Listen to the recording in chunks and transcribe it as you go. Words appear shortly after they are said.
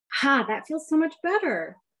That feels so much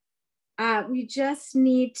better. We just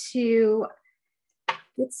need to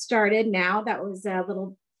get started now. That was a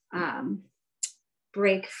little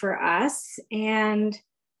break for us. And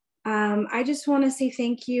I just want to say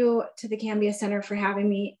thank you to the Cambia Center for having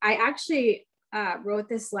me. I actually wrote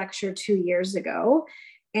this lecture 2 years ago,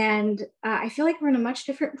 and I feel like we're in a much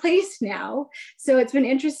different place now. So it's been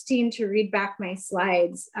interesting to read back my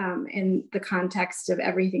slides in the context of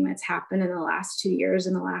everything that's happened in the last 2 years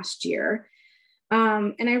and the last year.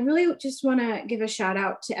 And I really just want to give a shout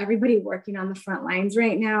out to everybody working on the front lines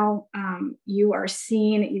right now. You are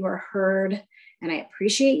seen, you are heard, and I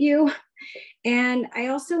appreciate you. And I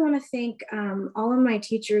also want to thank all of my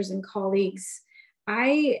teachers and colleagues.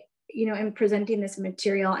 I'm presenting this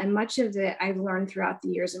material, and much of it I've learned throughout the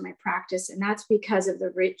years in my practice. And that's because of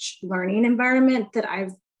the rich learning environment that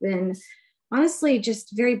I've been honestly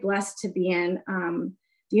just very blessed to be in.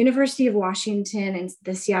 The University of Washington and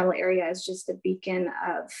the Seattle area is just a beacon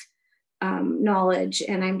of knowledge.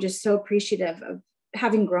 And I'm just so appreciative of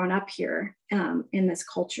having grown up here in this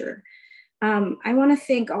culture. I want to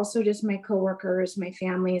thank also just my coworkers, my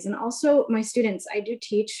families, and also my students. I do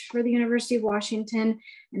teach for the University of Washington,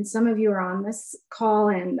 and some of you are on this call,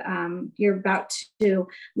 and you're about to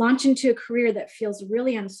launch into a career that feels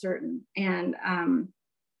really uncertain. And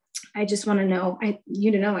I just want to know,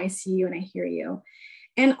 I see you and I hear you.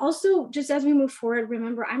 And also, just as we move forward,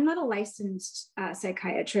 remember, I'm not a licensed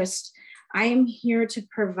psychiatrist. I am here to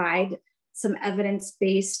provide some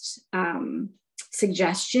evidence-based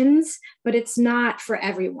suggestions, but it's not for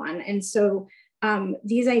everyone. And so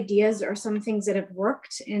these ideas are some things that have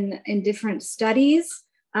worked in different studies.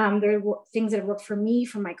 There are things that have worked for me,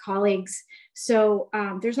 for my colleagues. So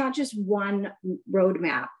there's not just one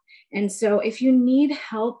roadmap. And so if you need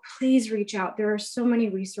help, please reach out. There are so many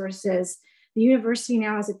resources. The university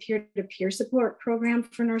now has a peer-to-peer support program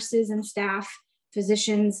for nurses and staff,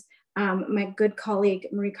 physicians. My good colleague,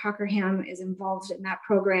 Marie Cockerham, is involved in that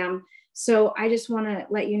program. So I just want to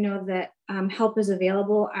let you know that help is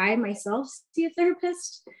available. I myself see a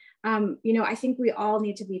therapist. I think we all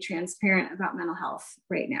need to be transparent about mental health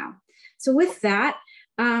right now. So with that,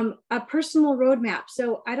 a personal roadmap.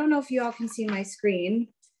 So I don't know if you all can see my screen,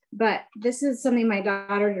 but this is something my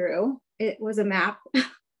daughter drew. It was a map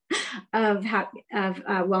of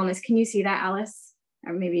wellness. Can you see that, Alice?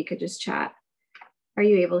 Or maybe you could just chat. Are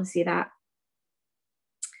you able to see that?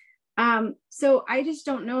 So I just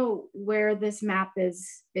don't know where this map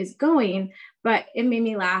is going, but it made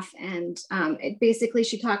me laugh. And it basically,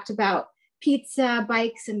 she talked about pizza,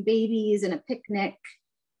 bikes, and babies, and a picnic,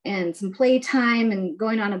 and some playtime, and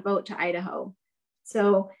going on a boat to Idaho.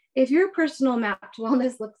 So if your personal map to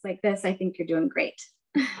wellness looks like this, I think you're doing great.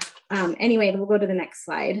 Anyway, we'll go to the next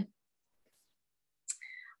slide.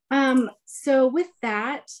 So with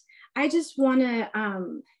that, I just want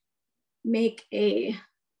to make a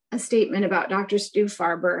statement about Dr. Stu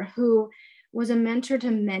Farber, who was a mentor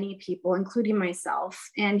to many people, including myself.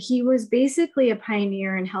 And he was basically a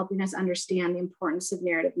pioneer in helping us understand the importance of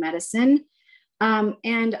narrative medicine.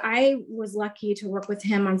 And I was lucky to work with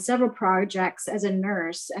him on several projects as a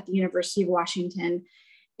nurse at the University of Washington.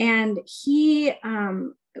 And he,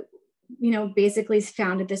 basically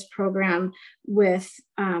founded this program with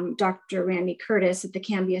Dr. Randy Curtis at the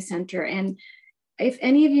Cambia Center. And if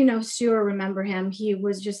any of you know Stu or remember him, he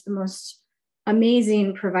was just the most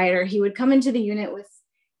amazing provider. He would come into the unit with,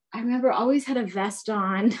 I remember, always had a vest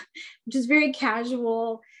on, which is very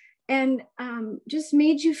casual, and just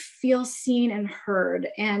made you feel seen and heard.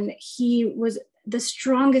 And he was the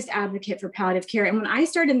strongest advocate for palliative care. And when I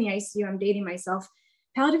started in the ICU, I'm dating myself,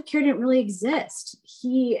 palliative care didn't really exist.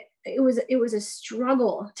 It was a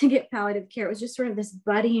struggle to get palliative care. It was just sort of this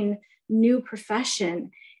budding new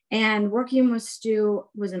profession. And working with Stu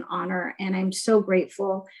was an honor, and I'm so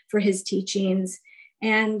grateful for his teachings.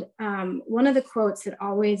 And one of the quotes that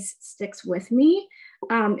always sticks with me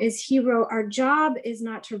is he wrote, "Our job is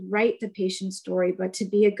not to write the patient's story, but to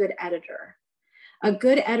be a good editor. A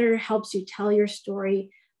good editor helps you tell your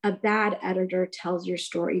story. A bad editor tells your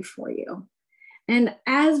story for you." And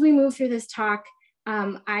as we move through this talk,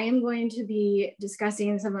 I am going to be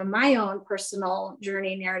discussing some of my own personal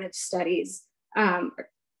journey narrative studies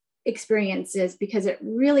experiences, because it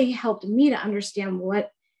really helped me to understand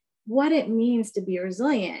what it means to be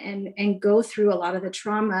resilient and go through a lot of the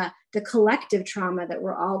trauma, the collective trauma that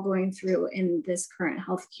we're all going through in this current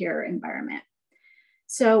healthcare environment.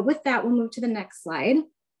 So with that, we'll move to the next slide.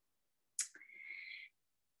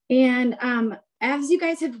 And as you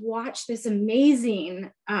guys have watched this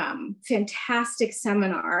amazing, fantastic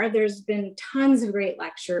seminar, there's been tons of great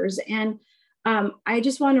lectures. And I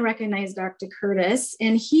just want to recognize Dr. Curtis,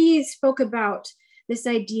 and he spoke about this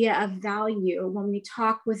idea of value when we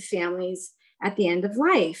talk with families at the end of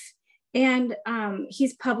life. And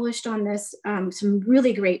he's published on this some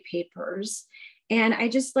really great papers. And I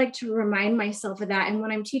just like to remind myself of that. And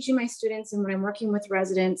when I'm teaching my students and when I'm working with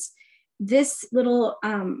residents, this little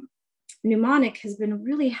mnemonic has been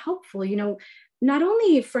really helpful, you know, not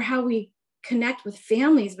only for how we connect with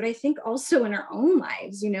families, but I think also in our own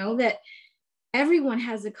lives, you know, that everyone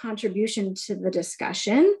has a contribution to the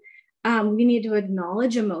discussion. We need to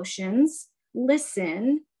acknowledge emotions,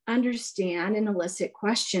 listen, understand, and elicit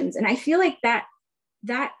questions. And I feel like that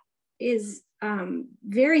is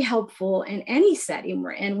very helpful in any setting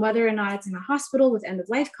we're in, whether or not it's in the hospital with end of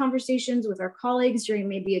life conversations with our colleagues during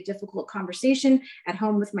maybe a difficult conversation at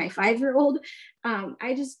home with my 5-year-old.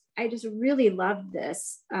 I just really love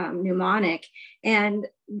this mnemonic. And,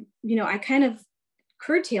 you know, I kind of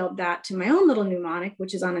curtailed that to my own little mnemonic,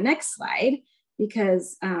 which is on the next slide,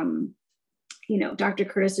 because, you know, Dr.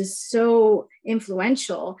 Curtis is so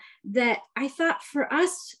influential that I thought for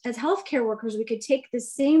us as healthcare workers, we could take the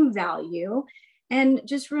same value and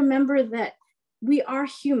just remember that we are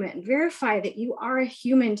human. Verify that you are a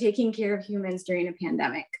human taking care of humans during a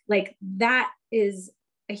pandemic. Like, that is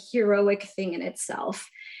a heroic thing in itself.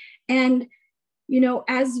 And, you know,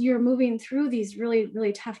 as you're moving through these really,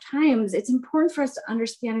 really tough times, it's important for us to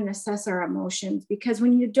understand and assess our emotions, because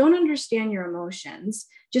when you don't understand your emotions,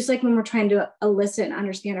 just like when we're trying to elicit and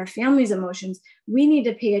understand our family's emotions, we need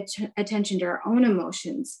to pay attention to our own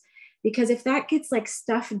emotions, because if that gets like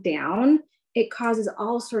stuffed down, it causes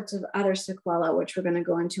all sorts of other sequelae, which we're going to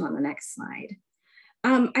go into on the next slide.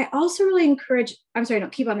 I also really encourage, I'm sorry,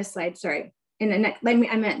 don't keep on this slide, sorry. In the next, I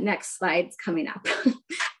meant next slide's coming up.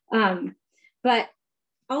 But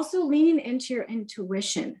also leaning into your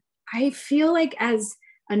intuition. I feel like as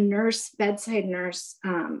a nurse, bedside nurse,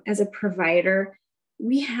 as a provider,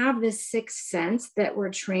 we have this sixth sense that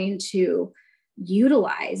we're trained to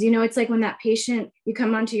utilize. You know, it's like when that patient, you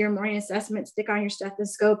come onto your morning assessment, stick on your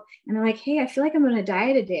stethoscope, and they're like, hey, I feel like I'm going to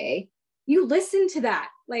die today. You listen to that.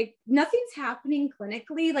 Like, nothing's happening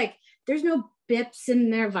clinically. Like, there's no bips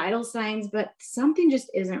in their vital signs, but something just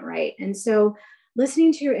isn't right. And so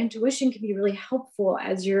listening to your intuition can be really helpful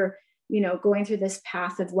as you're, you know, going through this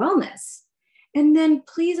path of wellness. And then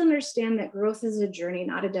please understand that growth is a journey,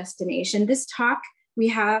 not a destination. This talk we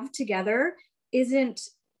have together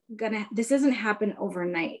this doesn't happen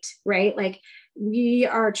overnight, right? Like, we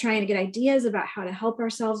are trying to get ideas about how to help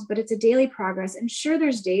ourselves, but it's a daily progress. And sure,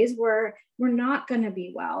 there's days where we're not going to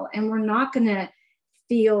be well, and we're not going to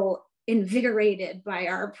feel invigorated by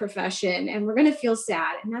our profession, and we're going to feel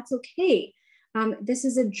sad, and that's okay. This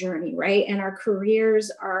is a journey, right? And our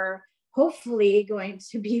careers are hopefully going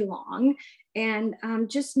to be long. And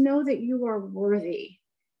just know that you are worthy.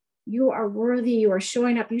 You are worthy. You are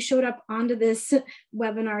showing up. You showed up onto this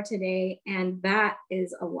webinar today, and that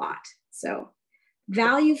is a lot. So,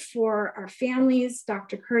 value for our families,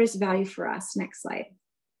 Dr. Curtis, value for us. Next slide.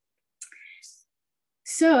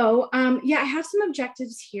 So, yeah, I have some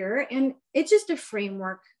objectives here, and it's just a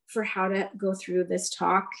framework for how to go through this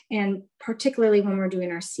talk, and particularly when we're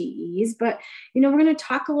doing our CEs. But, you know, we're going to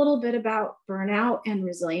talk a little bit about burnout and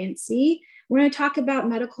resiliency. We're going to talk about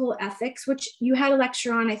medical ethics, which you had a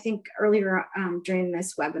lecture on, I think, earlier during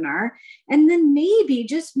this webinar. And then maybe,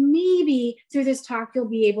 just maybe, through this talk, you'll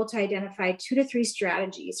be able to identify 2 to 3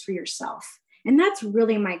 strategies for yourself. And that's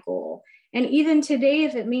really my goal. And even today,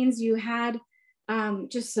 if it means you had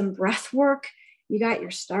just some breath work, you got your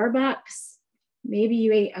Starbucks, maybe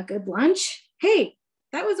you ate a good lunch. Hey,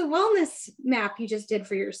 that was a wellness map you just did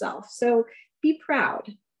for yourself. So be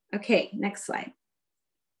proud. Okay, next slide.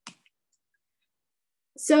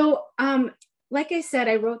 So like I said,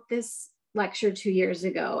 I wrote this lecture 2 years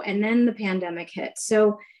ago, and then the pandemic hit.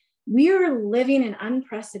 So we are living in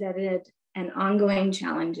unprecedented and ongoing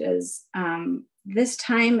challenges. This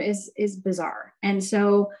time is bizarre. And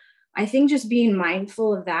so I think just being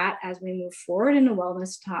mindful of that as we move forward in a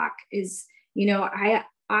wellness talk is, you know,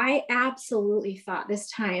 I absolutely thought this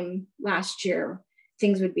time last year,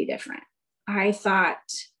 things would be different. I thought,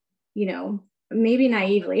 you know, maybe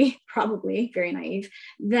naively, probably very naive,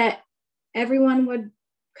 that everyone would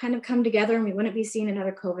kind of come together and we wouldn't be seeing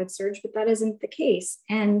another COVID surge, but that isn't the case.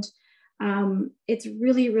 And it's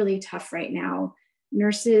really, really tough right now.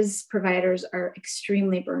 Nurses, providers are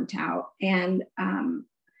extremely burnt out. And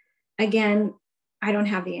again, I don't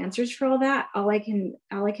have the answers for all that. All I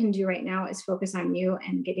can do right now is focus on you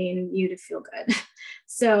and getting you to feel good.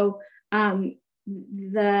 So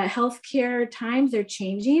the healthcare times are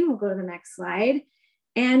changing. We'll go to the next slide.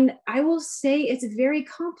 And I will say it's very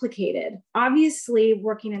complicated. Obviously,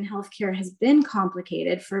 working in healthcare has been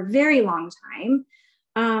complicated for a very long time,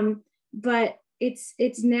 but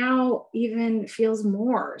it's now even feels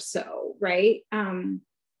more so, right?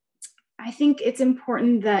 I think it's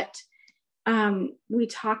important that we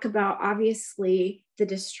talk about, obviously, the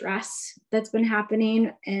distress that's been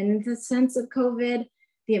happening in the sense of COVID,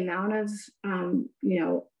 the amount of,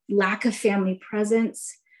 lack of family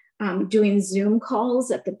presence, doing Zoom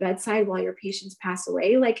calls at the bedside while your patients pass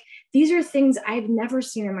away. Like, these are things I've never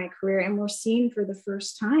seen in my career and we're seeing for the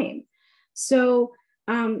first time. So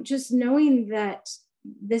just knowing that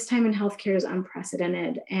this time in healthcare is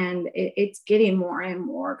unprecedented and it's getting more and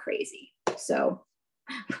more crazy. So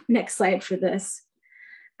next slide for this.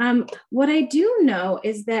 What I do know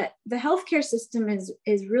is that the healthcare system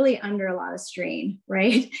is really under a lot of strain,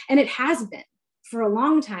 right? And it has been for a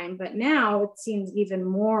long time, but now it seems even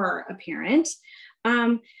more apparent.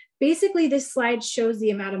 Basically, this slide shows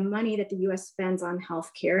the amount of money that the US spends on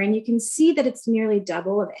healthcare, and you can see that it's nearly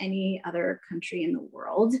double of any other country in the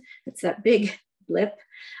world. It's that big blip.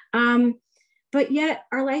 But yet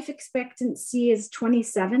our life expectancy is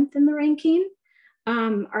 27th in the ranking.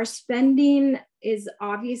 Our spending is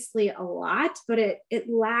obviously a lot, but it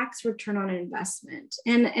lacks return on investment.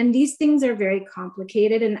 And these things are very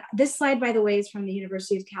complicated. And this slide, by the way, is from the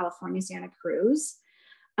University of California, Santa Cruz.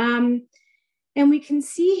 And we can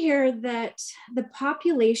see here that the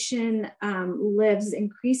population lives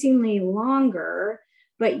increasingly longer,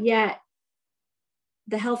 but yet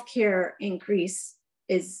the healthcare increase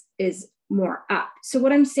is more up. So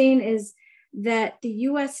what I'm saying is that the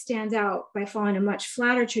US stands out by following a much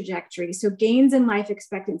flatter trajectory. So gains in life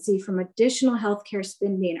expectancy from additional healthcare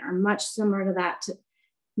spending are much similar to that,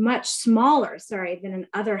 much smaller, than in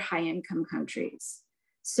other high income countries.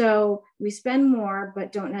 So we spend more,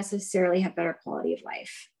 but don't necessarily have better quality of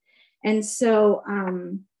life. And so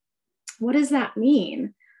what does that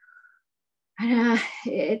mean?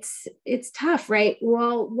 It's tough, right?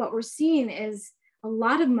 Well, what we're seeing is a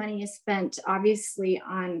lot of money is spent, obviously,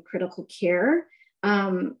 on critical care.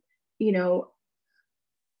 A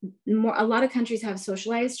lot of countries have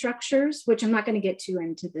socialized structures, which I'm not going to get to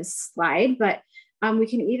into this slide, but we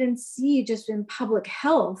can even see just in public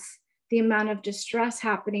health, the amount of distress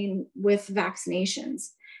happening with vaccinations.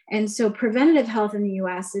 And so preventative health in the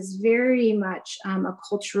US is very much a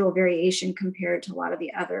cultural variation compared to a lot of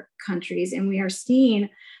the other countries. And we are seeing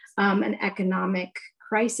an economic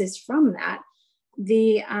crisis from that.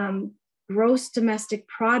 The gross domestic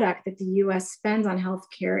product that the US spends on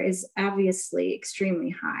healthcare is obviously extremely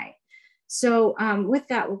high. So with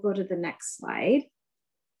that, we'll go to the next slide.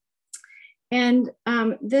 And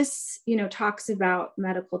this, talks about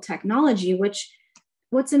medical technology,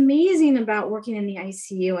 what's amazing about working in the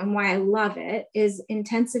ICU and why I love it is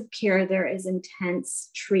intensive care. There is intense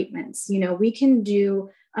treatments. We can do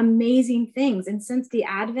amazing things. And since the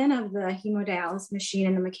advent of the hemodialysis machine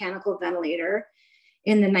and the mechanical ventilator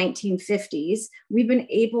in the 1950s, we've been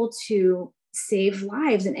able to save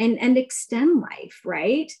lives and extend life,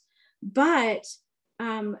 right? But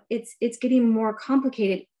it's getting more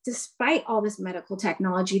complicated. Despite all this medical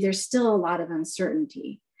technology, there's still a lot of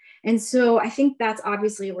uncertainty. And so I think that's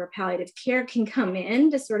obviously where palliative care can come in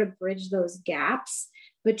to sort of bridge those gaps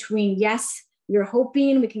between, yes, you're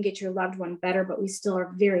hoping we can get your loved one better, but we still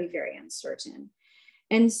are very, very uncertain.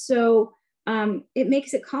 And so it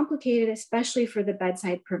makes it complicated, especially for the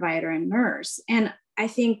bedside provider and nurse. And I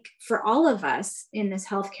think for all of us in this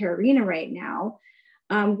healthcare arena right now,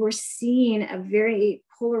 we're seeing a very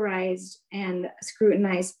polarized and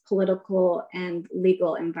scrutinized political and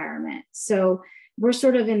legal environment. So we're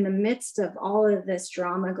sort of in the midst of all of this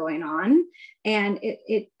drama going on, and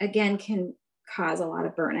it again can cause a lot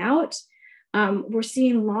of burnout. We're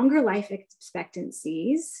seeing longer life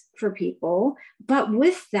expectancies for people, but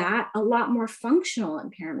with that, a lot more functional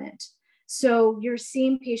impairment. So you're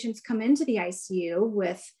seeing patients come into the ICU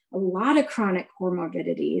with a lot of chronic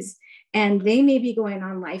comorbidities, and they may be going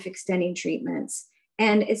on life extending treatments.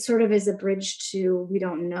 And it sort of is a bridge to we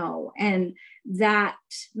don't know. And that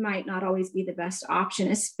might not always be the best option,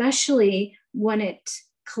 especially when it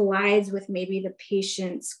collides with maybe the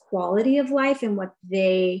patient's quality of life and what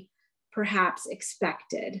they perhaps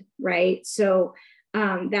expected, right? So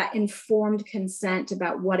that informed consent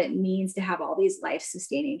about what it means to have all these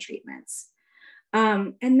life-sustaining treatments.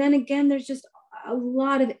 And then again, there's just a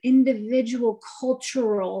lot of individual,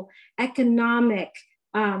 cultural, economic,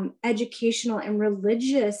 educational, and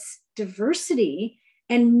religious diversity,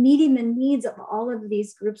 and meeting the needs of all of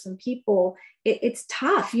these groups and people. It's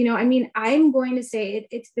tough. I'm going to say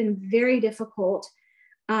it's been very difficult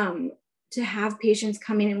to have patients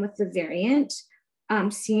coming in with the variant,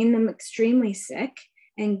 seeing them extremely sick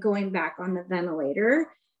and going back on the ventilator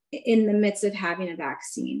in the midst of having a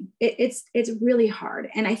vaccine. It's really hard.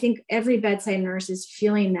 And I think every bedside nurse is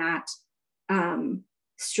feeling that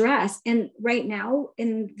stress. And right now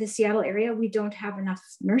in the Seattle area, we don't have enough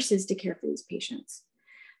nurses to care for these patients.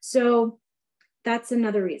 So that's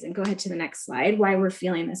another reason. Go ahead to the next slide, why we're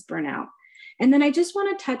feeling this burnout. And then I just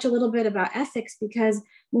want to touch a little bit about ethics, because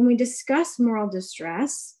when we discuss moral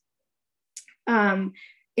distress,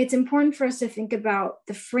 it's important for us to think about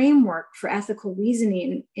the framework for ethical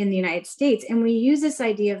reasoning in the United States. And we use this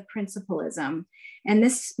idea of principalism, and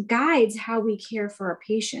this guides how we care for our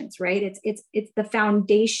patients, right? It's the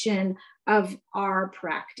foundation of our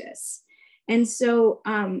practice. And so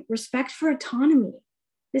respect for autonomy,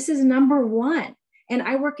 this is number one. And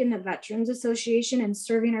I work in the Veterans Association, and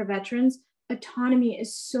serving our veterans, autonomy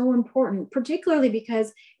is so important, particularly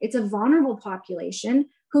because it's a vulnerable population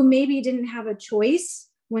who maybe didn't have a choice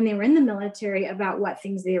when they were in the military about what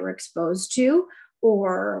things they were exposed to,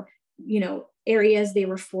 or, areas they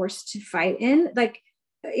were forced to fight in. Like,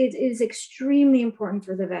 it is extremely important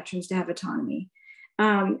for the veterans to have autonomy.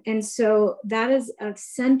 And so that is a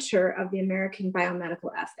center of the American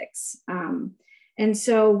biomedical ethics. And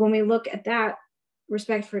so when we look at that,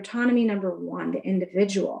 respect for autonomy, number one, the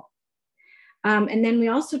individual. And then we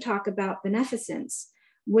also talk about beneficence,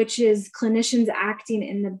 which is clinicians acting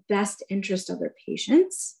in the best interest of their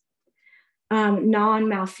patients.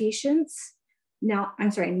 Non-malfeasance,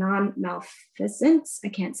 non-malfeasance, I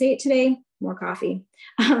can't say it today, more coffee.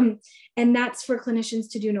 And that's for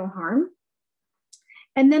clinicians to do no harm.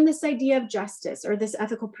 And then this idea of justice, or this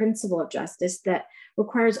ethical principle of justice, that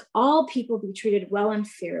requires all people be treated well and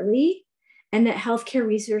fairly, and that healthcare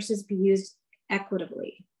resources be used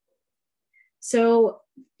equitably. So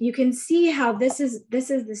you can see how this is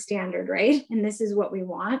the standard, right? And this is what we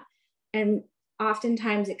want. And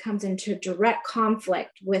oftentimes it comes into direct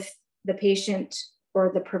conflict with the patient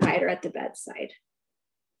or the provider at the bedside.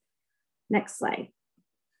 Next slide.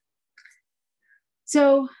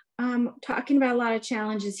 So talking about a lot of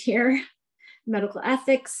challenges here: medical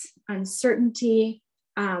ethics, uncertainty,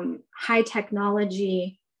 high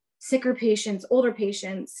technology, sicker patients, older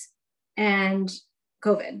patients, and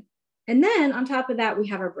COVID. And then on top of that, we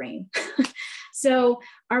have our brain. So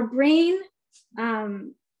our brain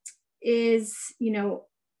is,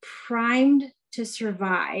 primed to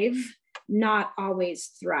survive, not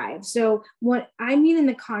always thrive. So what I mean in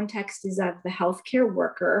the context is of the healthcare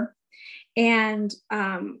worker. And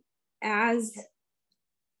as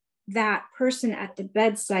that person at the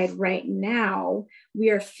bedside right now, we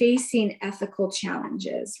are facing ethical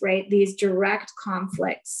challenges, right? These direct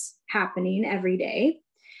conflicts happening every day.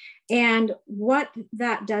 And what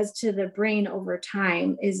that does to the brain over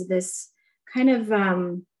time is this kind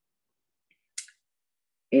of,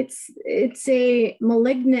 it's a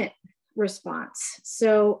malignant response.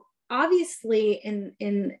 So obviously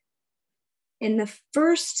in the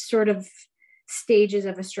first sort of stages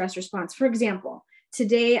of a stress response, for example,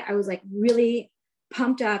 today I was like really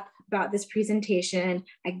pumped up about this presentation.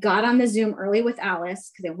 I got on the Zoom early with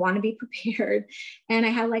Alice because I want to be prepared. And I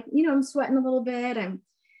had I'm sweating a little bit. I'm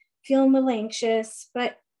feeling a little anxious,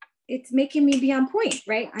 but it's making me be on point,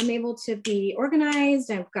 right? I'm able to be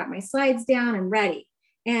organized. I've got my slides down, I'm ready.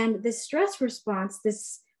 And this stress response,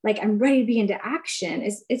 I'm ready to be into action,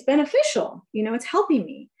 it's beneficial, it's helping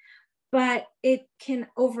me. But it can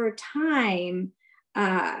over time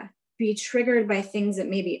be triggered by things that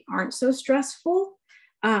maybe aren't so stressful.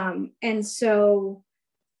 And so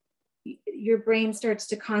your brain starts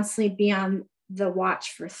to constantly be on the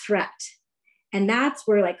watch for threat. And that's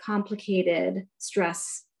where complicated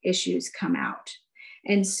stress issues come out.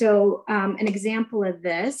 And so an example of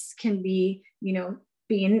this can be,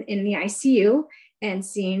 being in the ICU and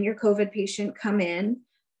seeing your COVID patient come in,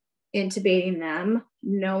 intubating them,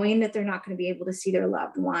 knowing that they're not going to be able to see their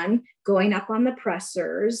loved one, going up on the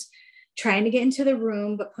pressers, trying to get into the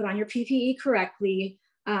room, but put on your PPE correctly,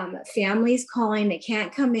 families calling, they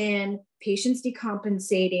can't come in, patients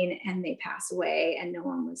decompensating, and they pass away and no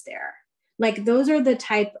one was there. Those are the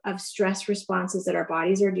type of stress responses that our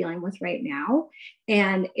bodies are dealing with right now.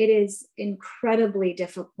 And it is incredibly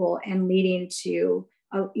difficult and leading to,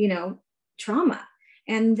 trauma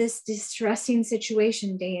and this distressing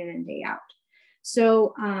situation day in and day out.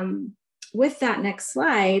 So with that next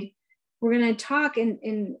slide, we're going to talk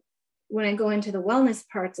when I go into the wellness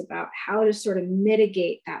parts about how to sort of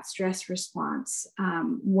mitigate that stress response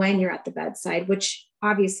when you're at the bedside, which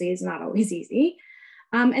obviously is not always easy.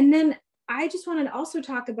 And then I just wanted to also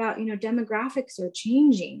talk about, demographics are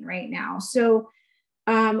changing right now. So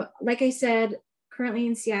Like I said, currently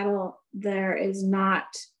in Seattle, there is not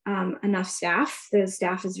enough staff. The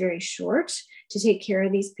staff is very short to take care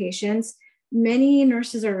of these patients. Many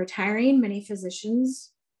nurses are retiring, many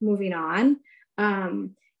physicians moving on,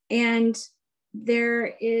 and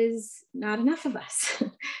there is not enough of us.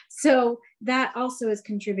 So that also is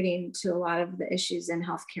contributing to a lot of the issues in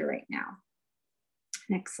healthcare right now.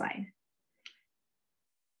 Next slide.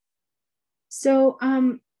 So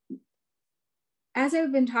as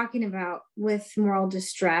I've been talking about with moral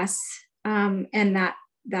distress and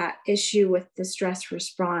that issue with the stress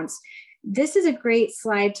response, this is a great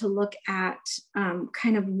slide to look at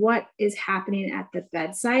kind of what is happening at the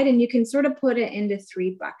bedside. And you can sort of put it into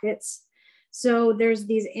 3 buckets. So there's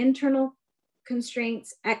these internal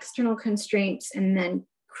constraints, external constraints, and then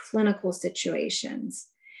clinical situations.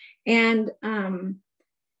 And,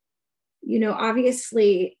 you know,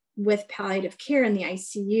 obviously with palliative care in the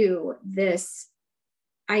ICU, this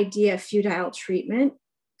idea of futile treatment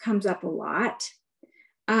comes up a lot.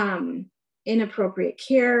 Inappropriate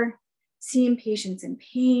care, seeing patients in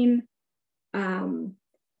pain,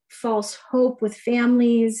 false hope with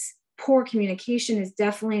families, poor communication is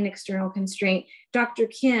definitely an external constraint. Dr.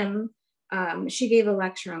 Kim, she gave a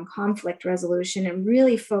lecture on conflict resolution and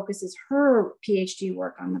really focuses her PhD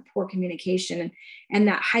work on the poor communication and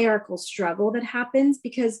that hierarchical struggle that happens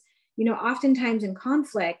because, you know, oftentimes in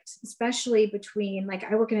conflict, especially between, like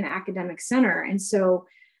I work in an academic center. And so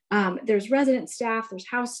there's resident staff, there's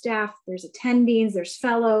house staff, there's attendings, there's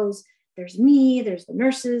fellows, there's me, there's the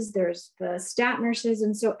nurses, there's the stat nurses.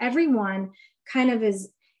 And so everyone kind of is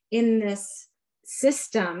in this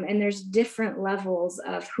system and there's different levels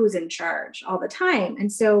of who's in charge all the time.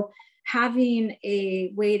 And so having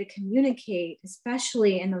a way to communicate,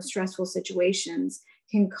 especially in those stressful situations,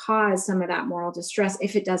 can cause some of that moral distress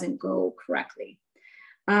if it doesn't go correctly.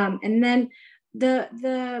 And then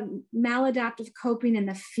the maladaptive coping and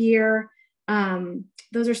the fear,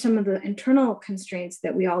 those are some of the internal constraints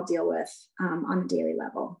that we all deal with on a daily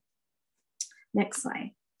level. Next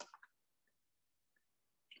slide.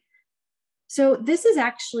 So this is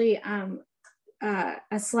actually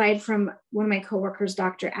a slide from one of my coworkers,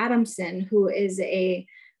 Dr. Adamson, who is a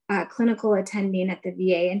clinical attending at the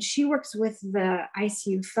VA, and she works with the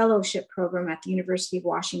ICU fellowship program at the University of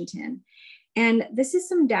Washington. And this is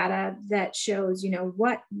some data that shows, you know,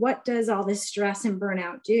 what does all this stress and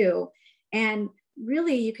burnout do? And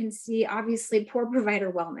really you can see, obviously, poor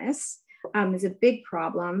provider wellness is a big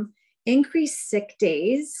problem. Increased sick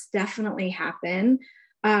days definitely happen.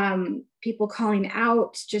 People calling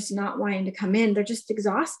out, just not wanting to come in. They're just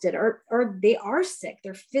exhausted or they are sick.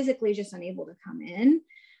 They're physically just unable to come in.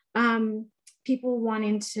 People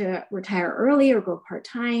wanting to retire early or go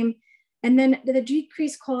part-time. And then the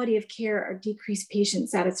decreased quality of care or decreased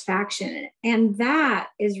patient satisfaction. And that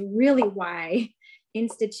is really why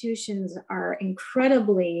institutions are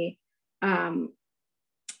incredibly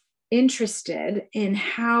interested in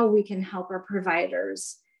how we can help our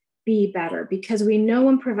providers be better, because we know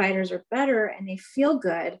when providers are better and they feel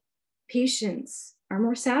good, patients are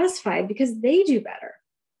more satisfied because they do better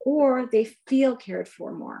or they feel cared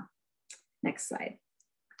for more. Next slide.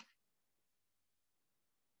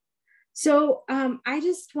 So I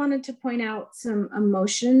just wanted to point out some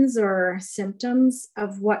emotions or symptoms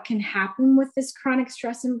of what can happen with this chronic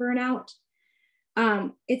stress and burnout.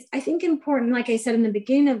 It's, I think, important, like I said in the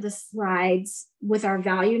beginning of the slides, with our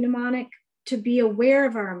value mnemonic, to be aware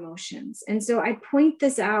of our emotions. And so I point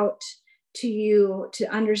this out to you to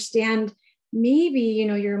understand maybe, you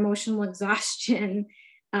know, your emotional exhaustion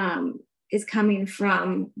is coming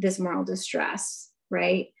from this moral distress,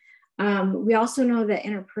 right? We also know that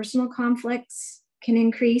interpersonal conflicts can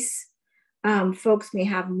increase. Folks may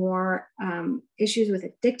have more issues with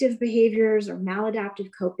addictive behaviors or maladaptive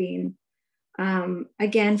coping.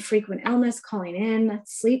 Again, frequent illness calling in,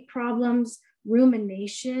 sleep problems,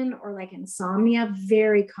 rumination, or like insomnia,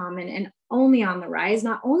 very common and only on the rise,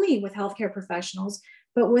 not only with healthcare professionals,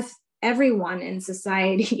 but with everyone in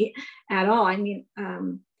society at all. I mean,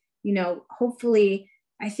 you know, hopefully,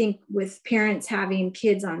 I think with parents having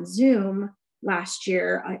kids on Zoom last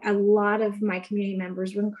year, a lot of my community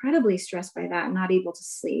members were incredibly stressed by that and not able to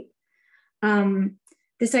sleep.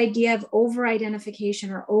 This idea of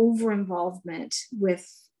over-identification or over-involvement with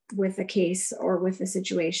a case or with a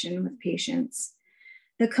situation with patients.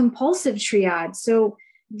 The compulsive triad. So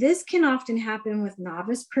this can often happen with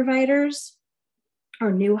novice providers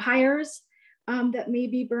or new hires that may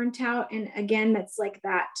be burnt out. And again, that's like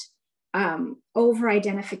that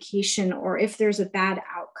over-identification, or if there's a bad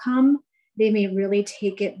outcome, they may really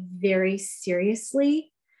take it very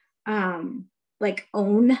seriously. like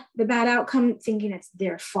own the bad outcome, thinking it's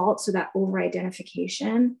their fault. So that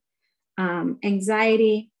over-identification,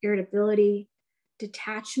 anxiety, irritability,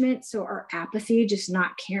 detachment. So our apathy, just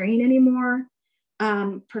not caring anymore.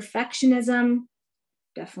 Perfectionism,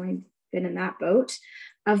 definitely been in that boat.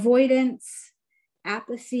 Avoidance,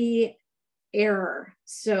 apathy, error.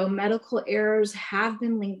 So medical errors have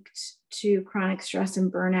been linked to chronic stress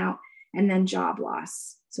and burnout, and then job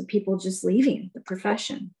loss. So people just leaving the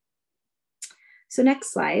profession. So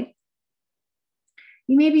next slide.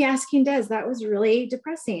 You may be asking, Des, that was really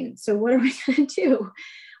depressing. So what are we going to do?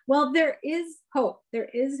 Well, there is hope. There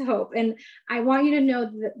is hope. And I want you to know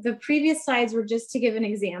that the previous slides were just to give an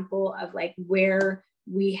example of like where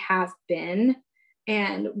we have been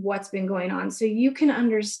and what's been going on. So you can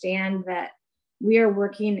understand that we are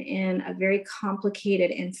working in a very complicated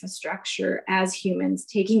infrastructure as humans,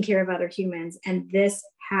 taking care of other humans. And this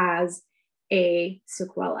has a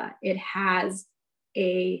sequela. It has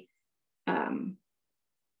a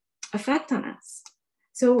effect on us.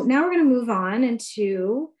 So now we're going to move on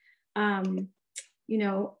into, you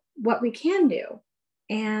know, what we can do.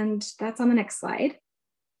 And that's on the next slide.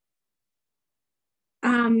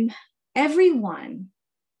 Everyone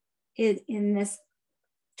in this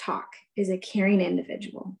talk is a caring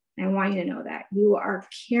individual. And I want you to know that you are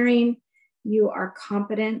caring, you are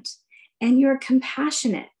competent, and you're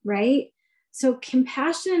compassionate, right? So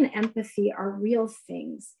compassion and empathy are real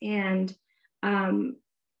things. And,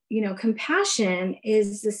 you know, compassion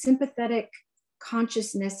is the sympathetic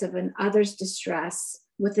consciousness of an other's distress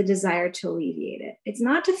with a desire to alleviate it. It's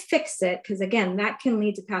not to fix it, because again, that can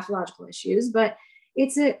lead to pathological issues, but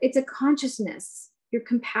it's a consciousness. You're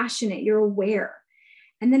compassionate, you're aware.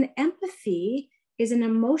 And then empathy is an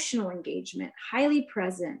emotional engagement, highly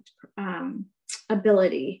present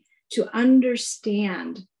ability to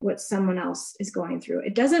understand what someone else is going through.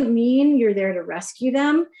 It doesn't mean you're there to rescue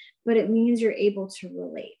them, but it means you're able to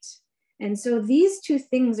relate. And so these two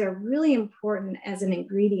things are really important as an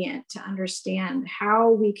ingredient to understand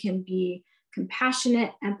how we can be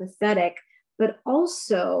compassionate, empathetic, but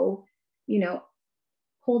also, you know,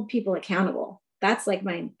 hold people accountable. That's like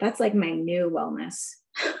my new wellness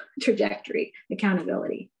trajectory,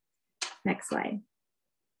 accountability. Next slide.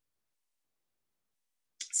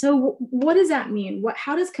 So what does that mean?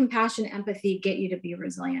 How does compassion, empathy get you to be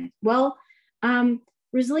resilient? Well,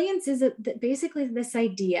 resilience is basically this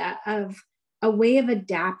idea of a way of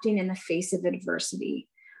adapting in the face of adversity.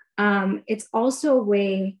 It's also a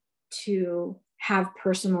way to have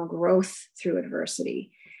personal growth through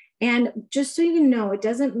adversity. And just so you know, it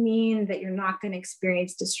doesn't mean that you're not going to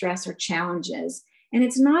experience distress or challenges. And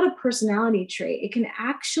it's not a personality trait. It can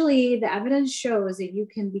actually, the evidence shows that you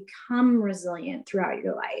can become resilient throughout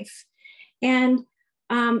your life. And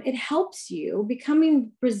it helps you,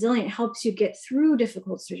 becoming resilient helps you get through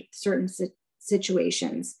difficult certain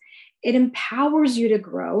situations. It empowers you to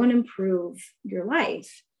grow and improve your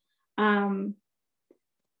life.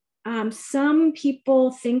 Some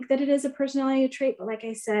people think that it is a personality trait, but like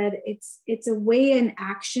I said, it's a way in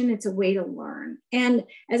action. It's a way to learn. And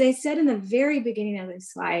as I said in the very beginning of the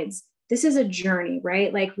slides, this is a journey,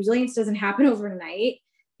 right? Like resilience doesn't happen overnight,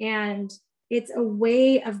 and it's a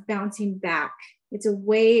way of bouncing back. It's a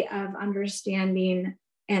way of understanding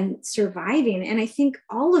and surviving. And I think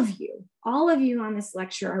all of you on this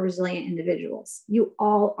lecture are resilient individuals. You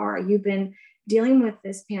all are. You've been dealing with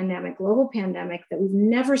this pandemic, global pandemic that we've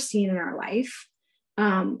never seen in our life.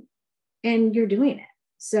 And you're doing it.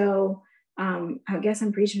 So I guess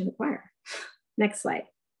I'm preaching to the choir. Next slide.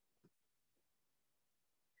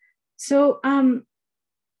 So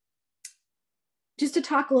just to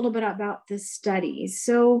talk a little bit about the studies.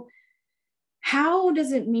 So how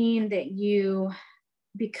does it mean that you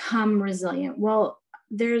become resilient? Well,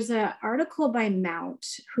 there's an article by Mount,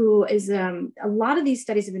 who is, a lot of these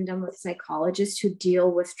studies have been done with psychologists who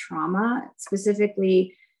deal with trauma,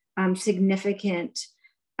 specifically significant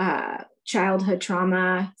childhood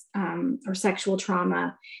trauma or sexual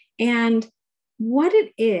trauma. And what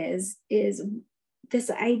it is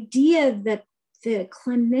this idea that the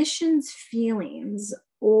clinician's feelings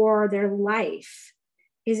or their life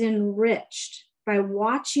is enriched by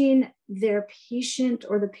watching their patient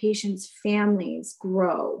or the patient's families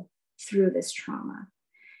grow through this trauma.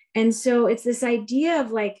 And so it's this idea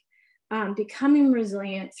of like becoming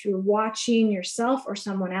resilient through watching yourself or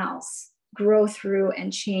someone else grow through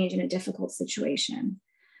and change in a difficult situation.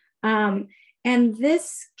 And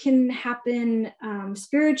this can happen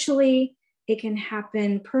spiritually, it can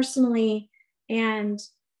happen personally, and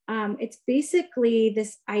it's basically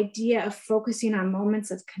this idea of focusing on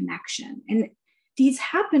moments of connection. And these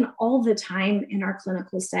happen all the time in our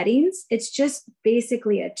clinical settings. It's just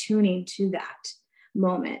basically attuning to that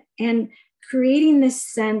moment and creating this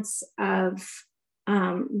sense of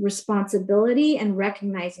responsibility and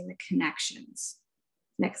recognizing the connections.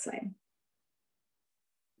 Next slide.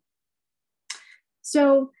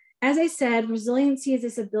 So, as I said, resiliency is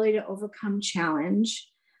this ability to overcome challenge.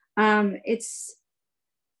 It's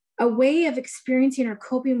a way of experiencing or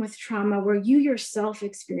coping with trauma where you yourself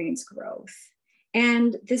experience growth.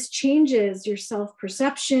 And this changes your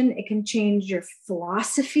self-perception. It can change your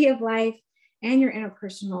philosophy of life and your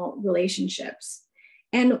interpersonal relationships.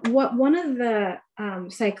 And what one of the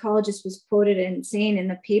psychologists was quoted in saying in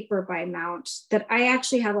the paper by Mount, that I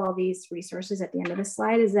actually have all these resources at the end of the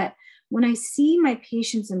slide, is that when I see my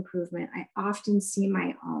patient's improvement, I often see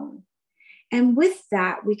my own. And with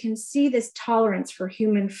that, we can see this tolerance for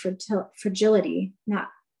human fragility, not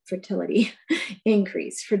fertility,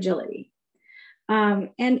 increase fragility. And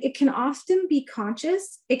it can often be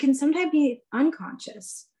conscious. It can sometimes be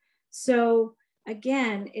unconscious. So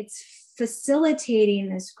again, it's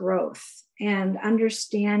facilitating this growth and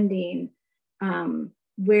understanding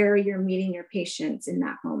where you're meeting your patients in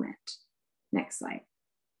that moment. Next slide.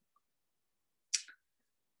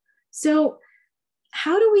 So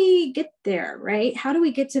how do we get there, right? How do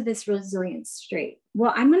we get to this resilience state?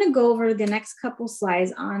 Well, I'm going to go over the next couple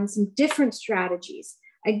slides on some different strategies.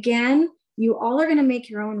 Again, you all are going to make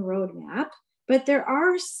your own roadmap, but there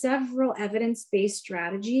are several evidence-based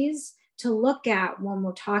strategies to look at when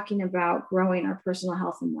we're talking about growing our personal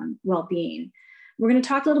health and well-being. We're going to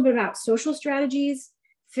talk a little bit about social strategies,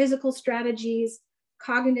 physical strategies,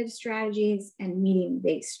 cognitive strategies, and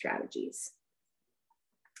meaning-based strategies.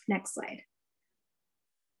 Next slide.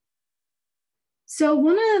 So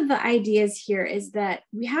one of the ideas here is that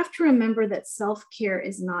we have to remember that self-care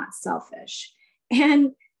is not selfish.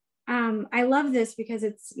 And I love this because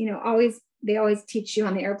it's, you know, they always teach you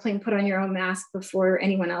on the airplane, put on your own mask before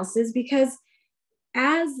anyone else's, because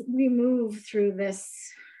as we move through this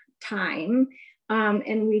time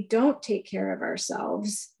and we don't take care of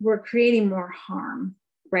ourselves, we're creating more harm,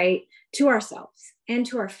 right, to ourselves and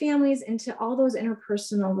to our families and to all those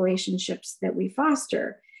interpersonal relationships that we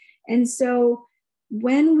foster. And so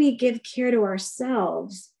when we give care to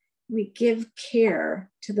ourselves, we give care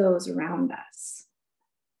to those around us.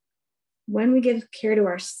 When we give care to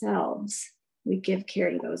ourselves, we give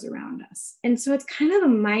care to those around us. And so it's kind of a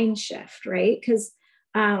mind shift, right? Because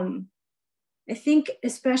I think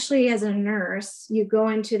especially as a nurse, you go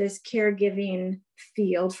into this caregiving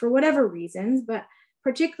field for whatever reasons, but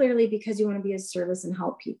particularly because you want to be of service and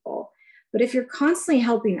help people. But if you're constantly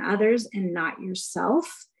helping others and not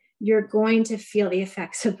yourself, you're going to feel the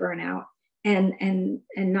effects of burnout and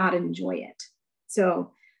not enjoy it.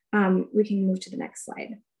 So we can move to the next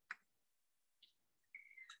slide.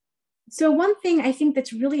 So one thing I think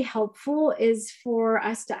that's really helpful is for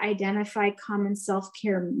us to identify common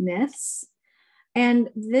self-care myths. And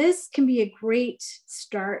this can be a great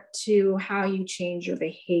start to how you change your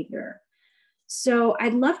behavior. So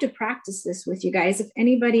I'd love to practice this with you guys. If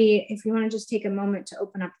you want to just take a moment to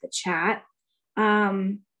open up the chat.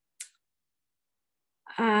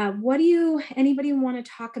 Anybody want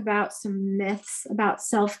to talk about some myths about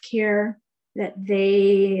self-care that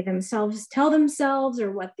they themselves tell themselves,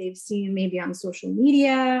 or what they've seen maybe on social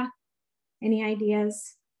media? Any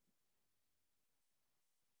ideas?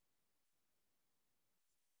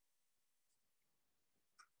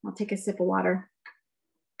 I'll take a sip of water.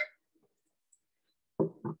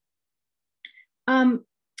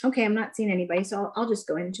 Okay, I'm not seeing anybody, so I'll just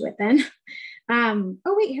go into it then.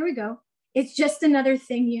 Oh wait, here we go. It's just another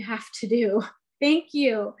thing you have to do. Thank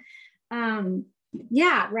you.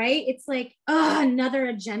 Yeah, right? It's like, oh, another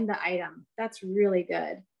agenda item. That's really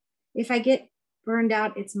good. If I get burned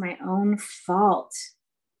out, it's my own fault.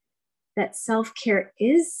 That self-care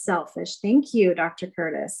is selfish. Thank you, Dr.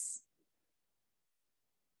 Curtis.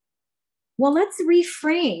 Well, let's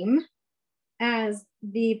reframe, as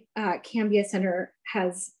the Cambia Center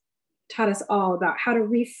has taught us all about how to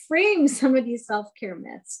reframe some of these self-care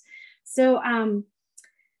myths. So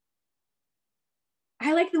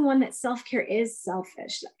I like the one that self-care is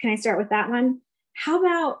selfish. Can I start with that one? How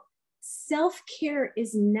about self-care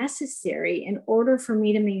is necessary in order for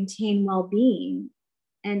me to maintain well-being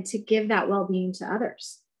and to give that well-being to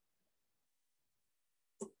others?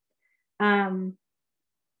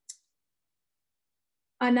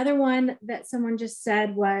 Another one that someone just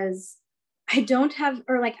said was, I'm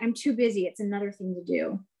too busy. It's another thing to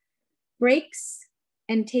do. Breaks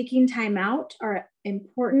and taking time out are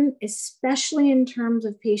important, especially in terms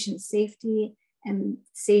of patient safety and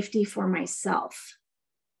safety for myself.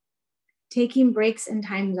 taking breaks and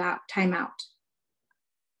time out.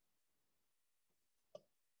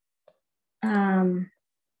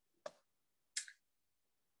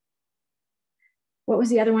 What was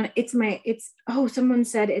the other one? Someone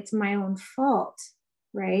said it's my own fault,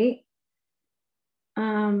 right?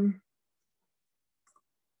 Sorry,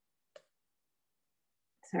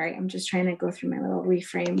 I'm just trying to go through my little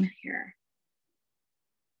reframe here.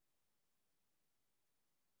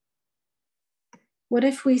 What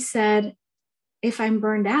if we said, if I'm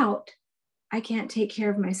burned out, I can't take care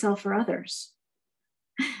of myself or others,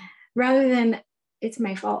 rather than it's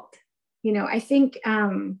my fault. You know, I think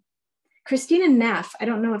Christina Neff, I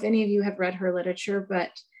don't know if any of you have read her literature,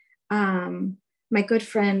 but my good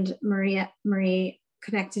friend Marie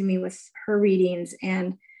connected me with her readings,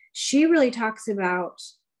 and she really talks about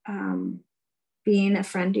being a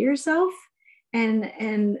friend to yourself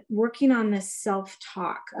and working on this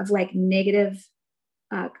self-talk of like negative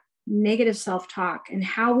self-talk and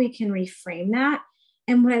how we can reframe that.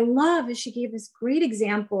 And what I love is she gave this great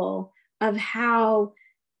example of how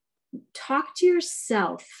talk to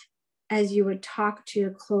yourself as you would talk to your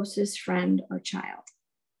closest friend or child.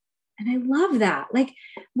 And I love that. Like,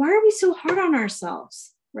 why are we so hard on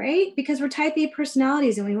ourselves, right? Because we're type A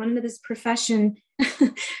personalities and we went into this profession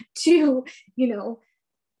to, you know,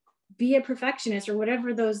 be a perfectionist or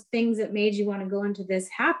whatever those things that made you want to go into this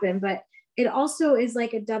happen. But it also is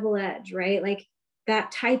like a double edge, right? Like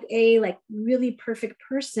that type A, like really perfect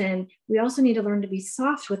person, we also need to learn to be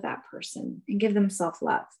soft with that person and give them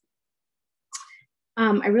self-love.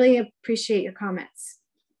 I really appreciate your comments.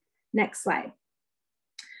 Next slide.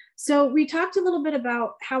 So we talked a little bit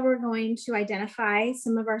about how we're going to identify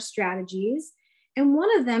some of our strategies. And one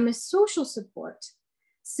of them is social support.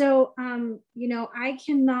 So, you know, I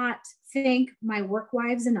cannot thank my work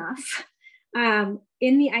wives enough.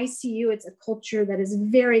 In the ICU, it's a culture that is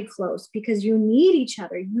very close because you need each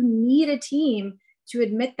other. You need a team to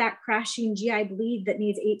admit that crashing GI bleed that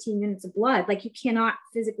needs 18 units of blood. Like, you cannot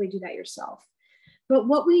physically do that yourself. But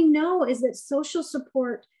what we know is that social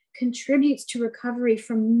support contributes to recovery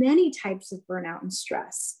from many types of burnout and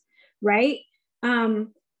stress, right?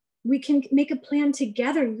 We can make a plan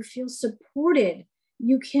together. You feel supported.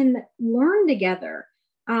 You can learn together.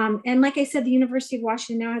 And like I said, the University of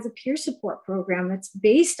Washington now has a peer support program that's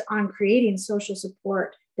based on creating social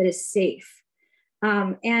support that is safe.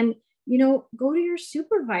 And, you know, go to your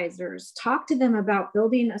supervisors, talk to them about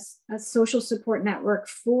building a social support network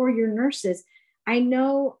for your nurses. I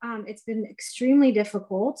know it's been extremely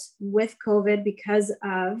difficult with COVID because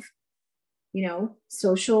of, you know,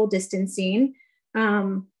 social distancing.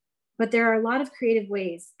 But there are a lot of creative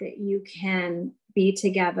ways that you can be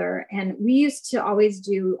together. And we used to always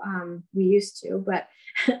do, but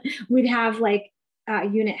we'd have like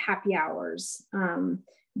unit happy hours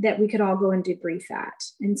that we could all go and debrief at.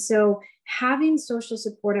 And so having social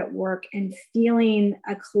support at work and feeling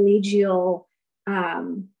a collegial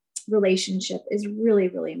relationship is really,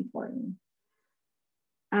 really important.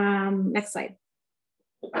 Next slide.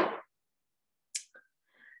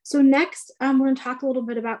 So next, we're going to talk a little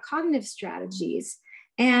bit about cognitive strategies.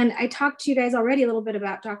 And I talked to you guys already a little bit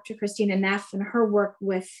about Dr. Christina Neff and her work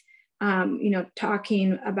with, you know,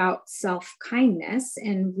 talking about self-kindness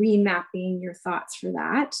and remapping your thoughts for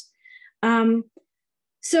that.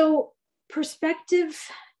 So perspective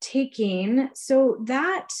taking, so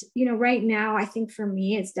that, you know, right now, I think for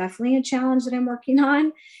me, it's definitely a challenge that I'm working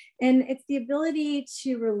on. And it's the ability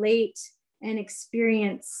to relate and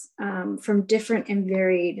experience from different and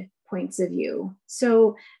varied points of view.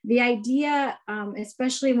 So the idea,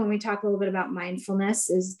 especially when we talk a little bit about mindfulness,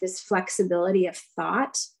 is this flexibility of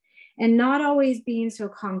thought and not always being so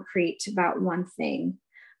concrete about one thing.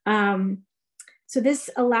 So this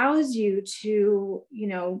allows you to, you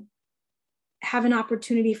know, have an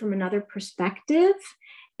opportunity from another perspective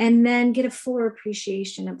and then get a fuller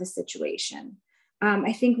appreciation of the situation.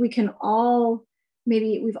 I think we can all,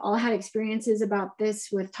 maybe we've all had experiences about this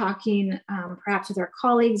with talking perhaps with our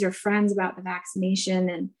colleagues or friends about the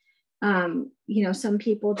vaccination and, you know, some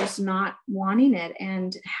people just not wanting it.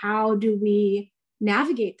 And how do we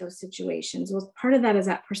navigate those situations? Well, part of that is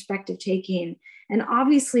that perspective taking and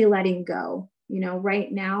obviously letting go. You know,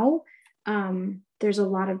 right now, there's a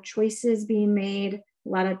lot of choices being made,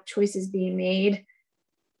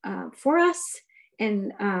 for us.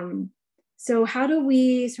 And so how do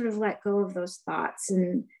we sort of let go of those thoughts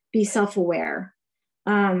and be self-aware?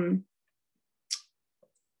 I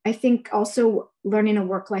think also learning a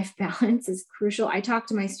work-life balance is crucial. I talk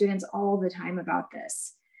to my students all the time about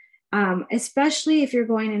this, especially if you're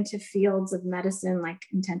going into fields of medicine like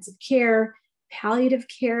intensive care, palliative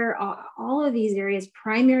care, all of these areas,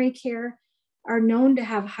 primary care, are known to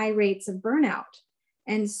have high rates of burnout.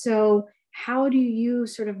 And so how do you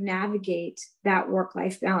sort of navigate that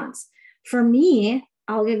work-life balance? For me,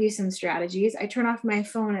 I'll give you some strategies. I turn off my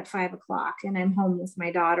phone at 5 o'clock and I'm home with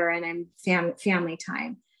my daughter and I'm family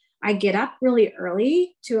time. I get up really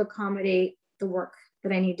early to accommodate the work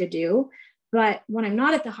that I need to do. But when I'm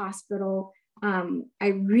not at the hospital, I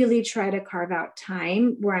really try to carve out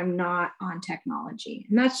time where I'm not on technology.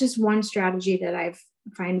 And that's just one strategy that I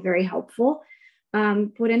find very helpful.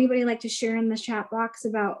 Would anybody like to share in the chat box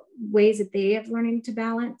about ways that they have learning to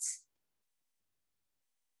balance?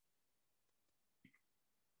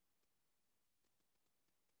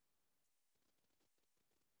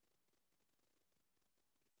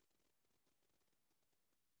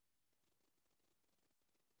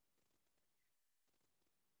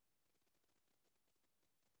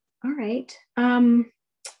 All right.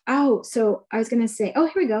 Oh, so I was going to say, oh,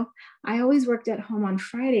 here we go. I always worked at home on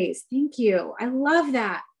Fridays. Thank you. I love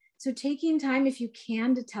that. So taking time, if you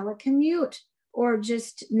can, to telecommute or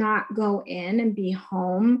just not go in and be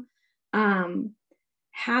home,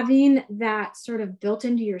 having that sort of built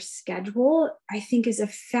into your schedule, I think is a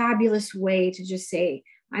fabulous way to just say,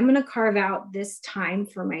 I'm going to carve out this time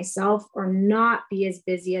for myself or not be as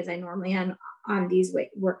busy as I normally am on these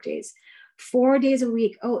work days. 4 days a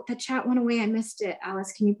week. Oh, the chat went away. I missed it.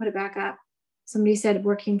 Alice, can you put it back up? Somebody said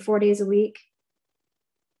working 4 days a week.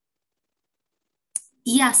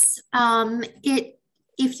 Yes.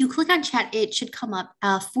 If you click on chat, it should come up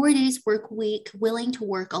 4 days work week, willing to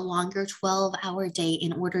work a longer 12-hour day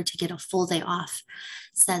in order to get a full day off,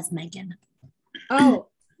 says Megan. Oh,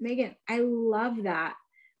 Megan, I love that.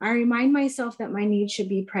 I remind myself that my needs should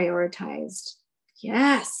be prioritized.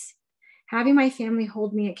 Yes. Having my family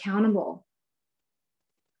hold me accountable.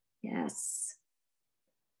 Yes.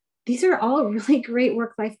 These are all really great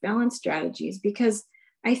work-life balance strategies because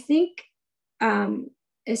I think,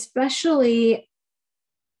 especially,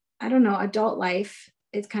 I don't know, adult life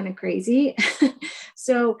is kind of crazy.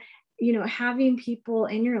 So, you know, having people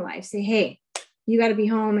in your life say, hey, you got to be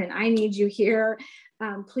home and I need you here.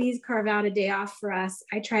 Please carve out a day off for us.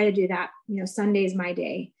 I try to do that. You know, Sunday's my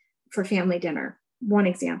day for family dinner. One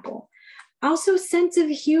example. Also, sense of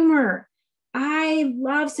humor. I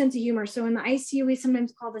love sense of humor. So in the ICU, we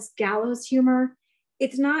sometimes call this gallows humor.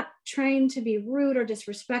 It's not trying to be rude or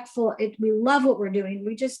disrespectful. We love what we're doing.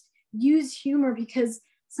 We just use humor because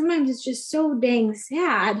sometimes it's just so dang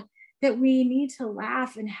sad that we need to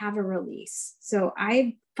laugh and have a release. So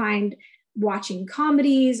I find watching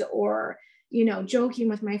comedies or, you know, joking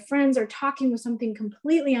with my friends or talking with something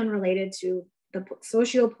completely unrelated to the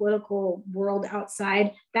socio-political world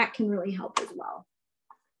outside, that can really help as well.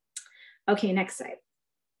 Okay, next slide.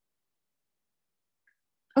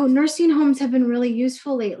 Oh, nursing homes have been really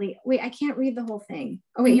useful lately. Wait, I can't read the whole thing.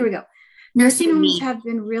 Oh, wait, here we go. Nursing homes have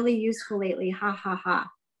been really useful lately. Ha, ha, ha.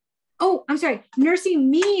 Oh, I'm sorry. Nursing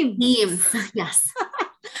memes. Memes, yes.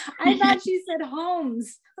 I thought she said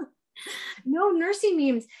homes. No, nursing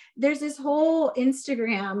memes. There's this whole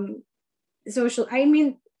Instagram social, I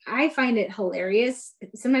mean, I find it hilarious.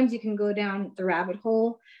 Sometimes you can go down the rabbit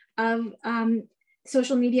hole of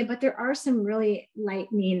social media, but there are some really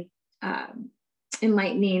enlightening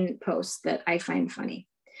posts that I find funny.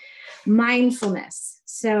 Mindfulness.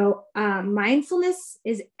 So mindfulness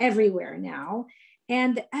is everywhere now.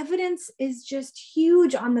 And the evidence is just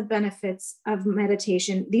huge on the benefits of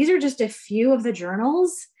meditation. These are just a few of the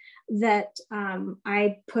journals that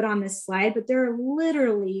I put on this slide, but there are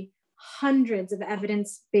literally hundreds of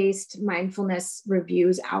evidence-based mindfulness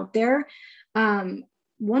reviews out there.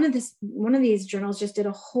 One of these journals just did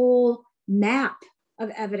a whole map of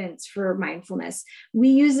evidence for mindfulness. We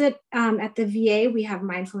use it at the VA. We have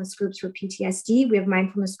mindfulness groups for PTSD. We have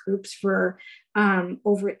mindfulness groups for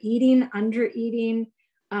overeating, undereating,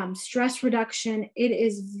 stress reduction. It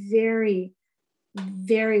is very,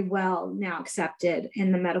 very well now accepted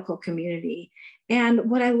in the medical community. And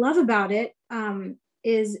what I love about it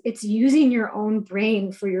is it's using your own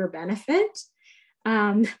brain for your benefit.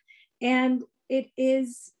 And it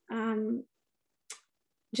is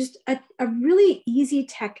just a really easy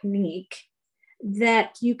technique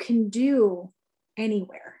that you can do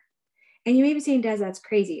anywhere. And you may be saying, Des, that's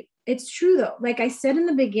crazy. It's true though. Like I said in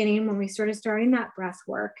the beginning, when we starting that breath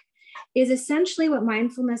work, is essentially what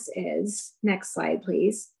mindfulness is. Next slide,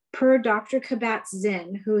 please. Per Dr.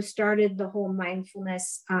 Kabat-Zinn, who started the whole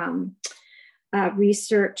mindfulness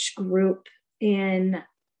research group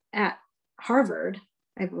at Harvard,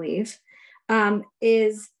 I believe,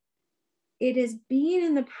 it is being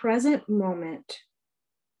in the present moment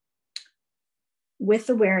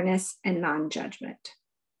with awareness and non-judgment.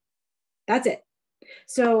 That's it.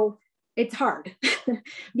 So it's hard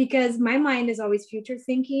because my mind is always future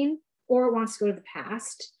thinking or it wants to go to the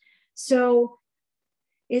past. So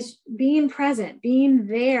it's being present, being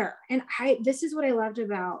there. And this is what I loved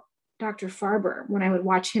about Dr. Farber when I would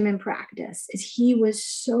watch him in practice, is he was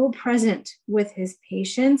so present with his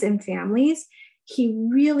patients and families. He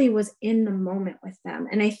really was in the moment with them.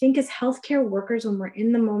 And I think as healthcare workers, when we're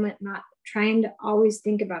in the moment, not trying to always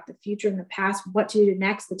think about the future and the past, what to do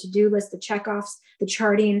next, the to-do list, the checkoffs, the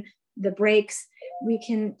charting, the breaks, we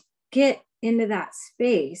can get into that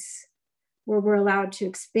space where we're allowed to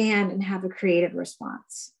expand and have a creative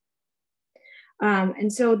response.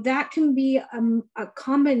 And so that can be a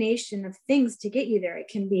combination of things to get you there. It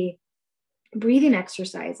can be breathing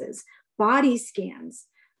exercises, body scans.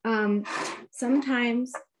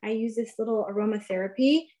 Sometimes I use this little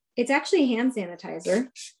aromatherapy. It's actually hand sanitizer.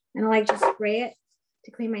 And I like to spray it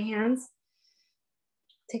to clean my hands,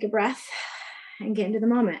 take a breath, and get into the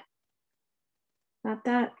moment. Not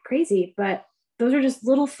that crazy, but those are just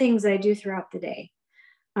little things that I do throughout the day.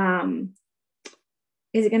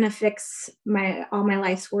 Is it going to fix all my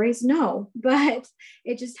life's worries? No, but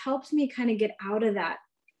it just helps me kind of get out of that,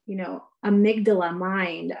 amygdala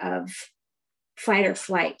mind of fight or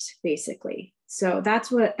flight, basically. So that's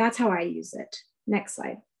how I use it. Next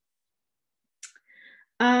slide.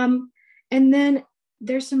 And then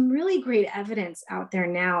there's some really great evidence out there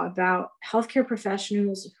now about healthcare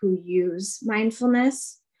professionals who use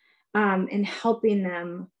mindfulness in helping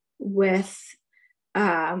them with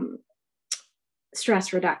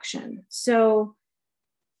stress reduction. So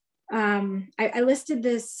I listed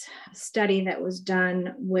this study that was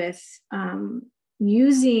done with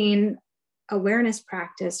using awareness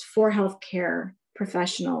practice for healthcare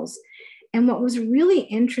professionals. And what was really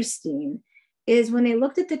interesting is when they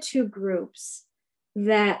looked at the two groups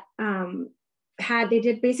that they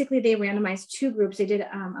randomized two groups. They did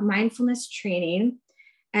a mindfulness training,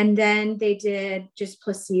 and then they did just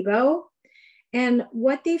placebo. And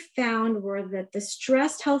what they found were that the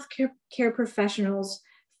stressed healthcare professionals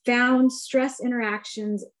found stress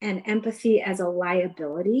interactions and empathy as a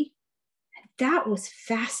liability. That was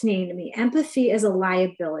fascinating to me. Empathy as a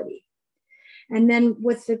liability. And then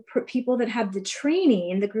with the people that had the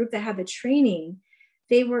training, the group that had the training,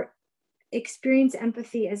 they were experienced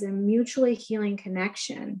empathy as a mutually healing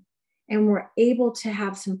connection and were able to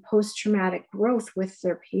have some post-traumatic growth with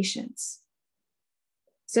their patients.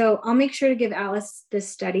 So I'll make sure to give Alice this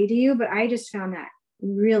study to you, but I just found that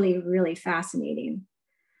really, really fascinating.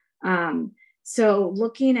 So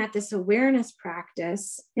looking at this awareness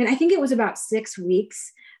practice, and I think it was about 6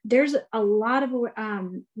 weeks, there's a lot of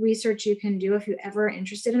research you can do if you're ever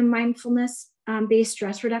interested in a mindfulness-based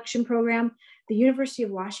stress reduction program. The University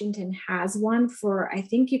of Washington has one I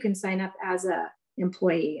think you can sign up as an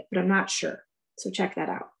employee, but I'm not sure. So check that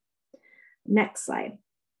out. Next slide.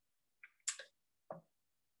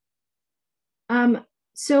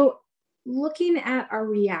 So looking at our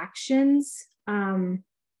reactions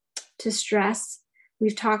to stress,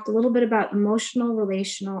 we've talked a little bit about emotional,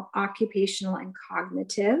 relational, occupational, and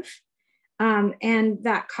cognitive. And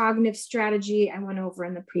that cognitive strategy I went over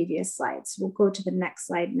in the previous slides. We'll go to the next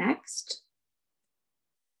slide next.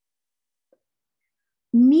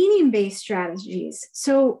 Meaning-based strategies.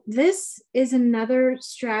 So this is another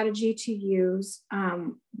strategy to use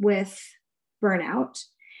with burnout.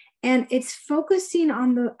 And it's focusing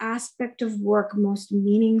on the aspect of work most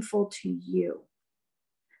meaningful to you.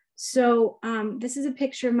 So this is a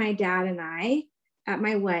picture of my dad and I at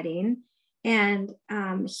my wedding. And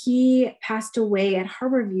he passed away at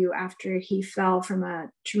Harborview after he fell from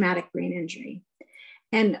a traumatic brain injury.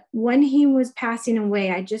 And when he was passing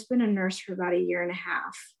away, I'd just been a nurse for about 1.5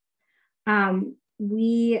 years.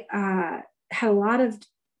 We had a lot of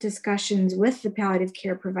discussions with the palliative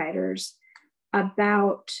care providers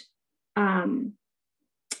about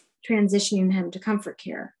transitioning him to comfort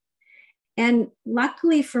care. And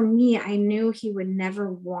luckily for me, I knew he would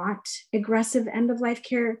never want aggressive end-of-life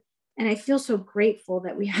care. And I feel so grateful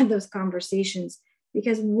that we had those conversations,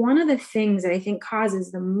 because one of the things that I think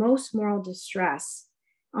causes the most moral distress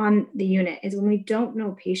on the unit is when we don't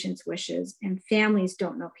know patients' wishes and families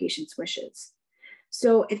don't know patients' wishes.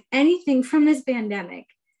 So if anything from this pandemic,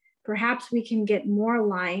 perhaps we can get more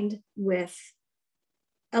aligned with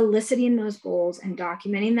eliciting those goals and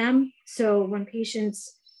documenting them. So when patients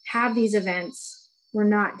have these events, we're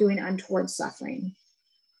not doing untoward suffering.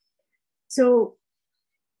 So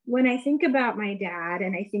when I think about my dad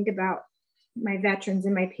and I think about my veterans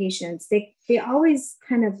and my patients, they always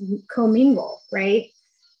kind of commingle, right?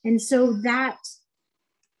 And so that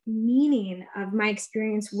meaning of my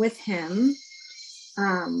experience with him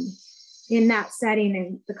in that setting,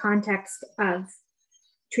 in the context of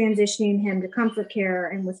transitioning him to comfort care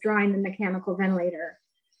and withdrawing the mechanical ventilator.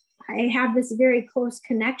 I have this very close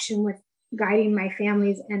connection with guiding my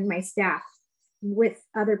families and my staff with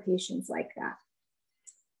other patients like that.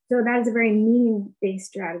 So that is a very meaning-based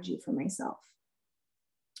strategy for myself.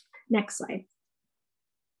 Next slide.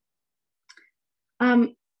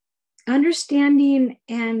 Understanding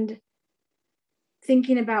and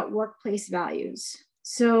thinking about workplace values.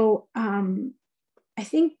 So I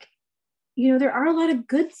think, you know, there are a lot of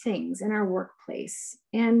good things in our workplace,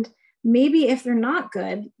 and maybe if they're not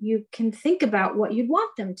good, you can think about what you'd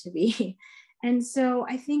want them to be. And so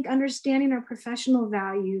I think understanding our professional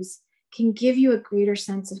values can give you a greater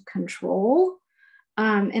sense of control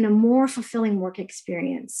and a more fulfilling work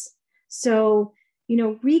experience. So, you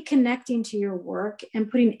know, reconnecting to your work and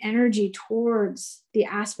putting energy towards the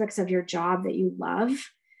aspects of your job that you love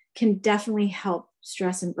can definitely help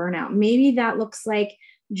stress and burnout. Maybe that looks like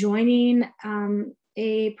joining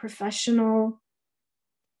a professional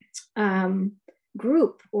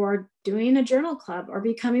group, or doing a journal club, or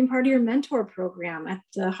becoming part of your mentor program at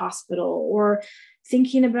the hospital, or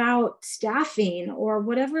thinking about staffing, or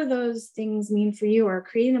whatever those things mean for you, or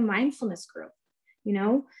creating a mindfulness group. You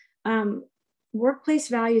know, workplace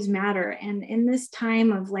values matter. And in this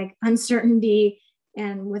time of like uncertainty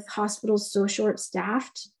and with hospitals so short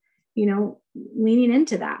staffed, you know, leaning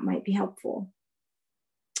into that might be helpful.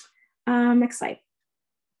 Next slide.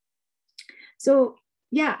 So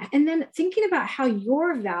yeah, and then thinking about how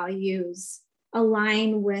your values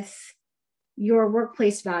align with your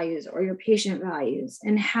workplace values or your patient values,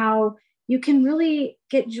 and how you can really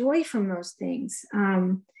get joy from those things.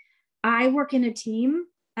 I work in a team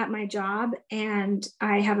at my job, and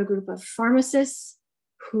I have a group of pharmacists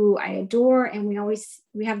who I adore, and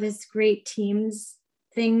we have this great Teams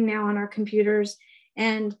thing now on our computers,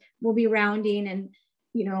 and we'll be rounding, and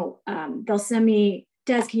you know, they'll send me,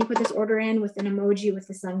 Des, can you put this order in, with an emoji with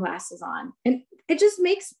the sunglasses on? And it just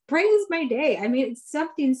brightens my day. I mean, it's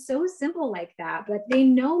something so simple like that, but they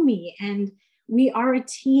know me and we are a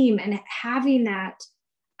team, and having that,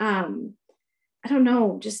 I don't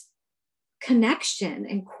know, just connection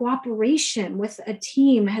and cooperation with a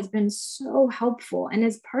team has been so helpful, and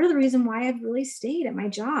is part of the reason why I've really stayed at my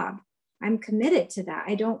job. I'm committed to that.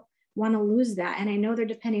 I don't want to lose that. And I know they're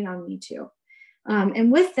depending on me too.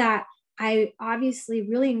 And with that, I obviously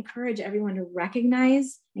really encourage everyone to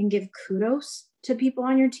recognize and give kudos to people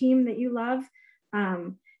on your team that you love.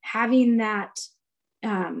 Having that,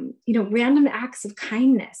 you know, random acts of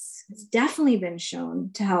kindness has definitely been shown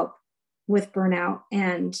to help with burnout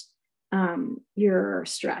and your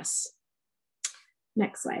stress.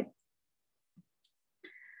 Next slide.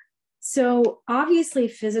 So obviously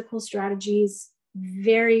physical strategies,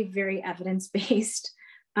 very, very evidence-based.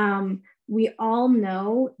 We all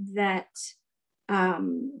know that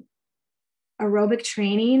aerobic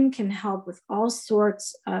training can help with all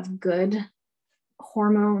sorts of good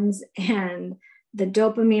hormones and the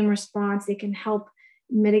dopamine response. It can help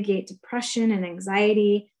mitigate depression and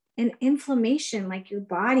anxiety and inflammation, like your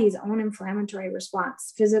body's own inflammatory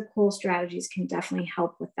response. Physical strategies can definitely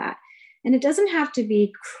help with that. And it doesn't have to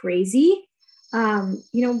be crazy. You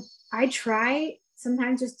know, I try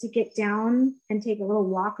sometimes just to get down and take a little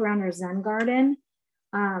walk around our Zen garden.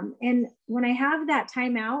 And when I have that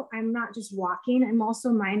time out, I'm not just walking, I'm also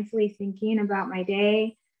mindfully thinking about my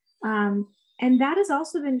day. And that has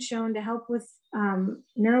also been shown to help with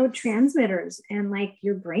neurotransmitters and like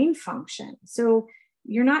your brain function. So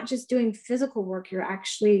you're not just doing physical work, you're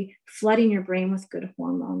actually flooding your brain with good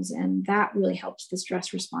hormones, and that really helps the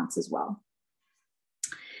stress response as well.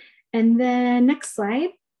 And then next slide.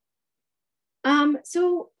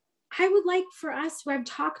 So I would like for us, I've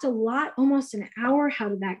talked a lot, almost an hour. How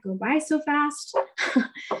did that go by so fast?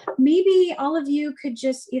 Maybe all of you could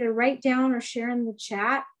just either write down or share in the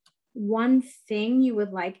chat one thing you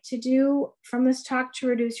would like to do from this talk to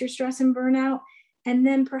reduce your stress and burnout. And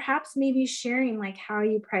then perhaps maybe sharing like how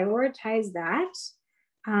you prioritize that.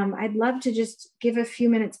 I'd love to just give a few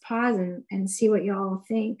minutes pause and see what y'all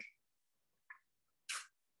think.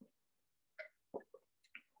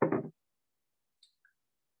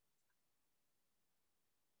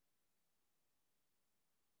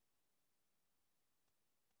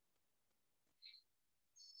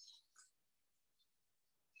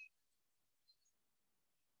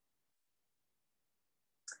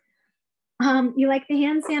 You like the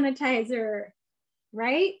hand sanitizer,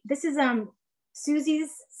 right? This is Susie's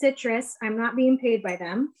Citrus. I'm not being paid by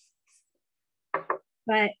them,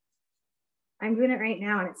 but I'm doing it right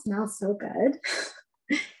now and it smells so good.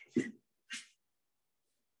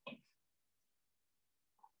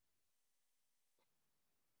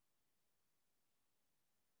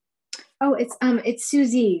 Oh, it's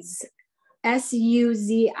Susie's,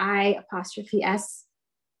 SUZI''S.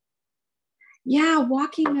 Yeah,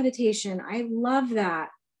 walking meditation. I love that.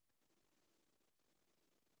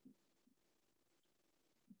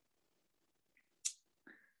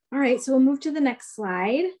 All right, so we'll move to the next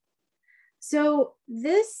slide. So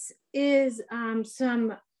this is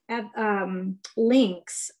some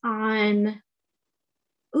links on,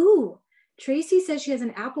 ooh, Tracy says she has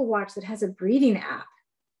an Apple Watch that has a breathing app.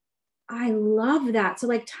 I love that. So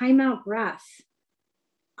like timeout breath.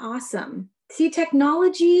 Awesome. See,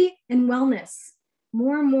 technology and wellness,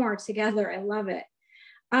 more and more together. I love it.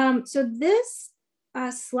 So this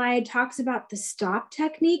slide talks about the stop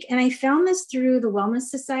technique, and I found this through the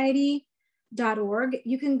wellnesssociety.org.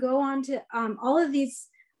 You can go on to all of these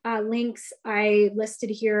links I listed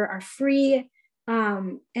here are free.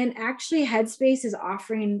 And actually Headspace is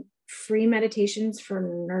offering free meditations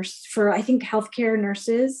for I think healthcare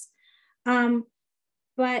nurses.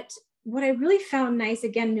 But what I really found nice,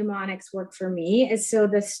 again, mnemonics work for me, is so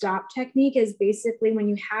the stop technique is basically when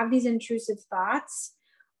you have these intrusive thoughts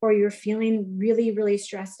or you're feeling really, really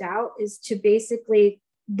stressed out, is to basically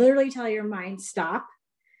literally tell your mind, stop,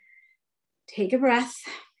 take a breath,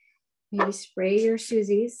 maybe spray your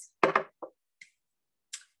Susies,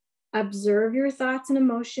 observe your thoughts and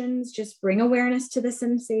emotions, just bring awareness to the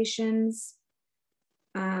sensations,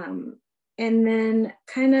 and then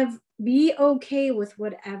kind of be okay with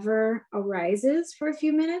whatever arises for a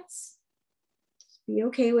few minutes. Just be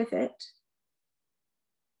okay with it.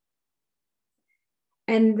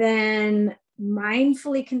 And then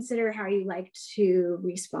mindfully consider how you like to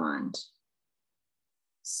respond.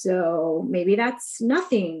 So maybe that's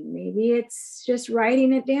nothing. Maybe it's just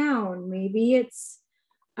writing it down. Maybe it's,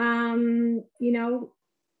 you know,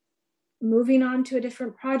 moving on to a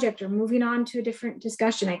different project or moving on to a different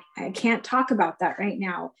discussion. I can't talk about that right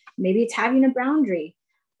now. Maybe it's having a boundary,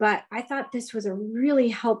 but I thought this was a really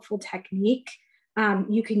helpful technique.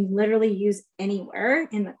 You can literally use anywhere,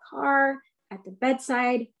 in the car, at the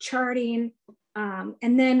bedside, charting.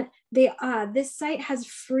 And then this site has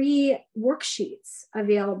free worksheets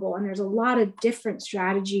available, and there's a lot of different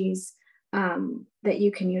strategies that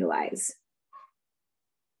you can utilize.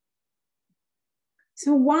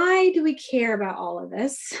 So why do we care about all of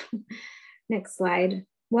this? Next slide.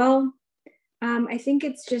 Well, I think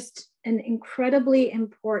it's just an incredibly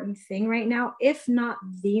important thing right now, if not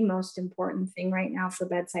the most important thing right now for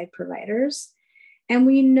bedside providers. And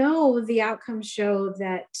we know the outcomes show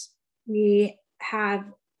that we have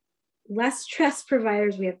less stressed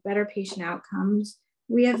providers, we have better patient outcomes,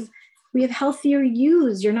 we have healthier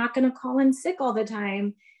yous. You're not going to call in sick all the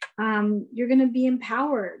time. You're going to be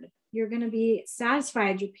empowered. You're going to be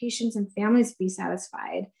satisfied. Your patients and families be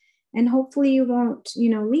satisfied, and hopefully you won't,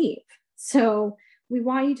 leave. So we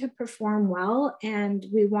want you to perform well, and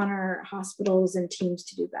we want our hospitals and teams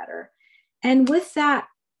to do better. And with that,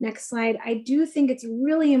 next slide, I do think it's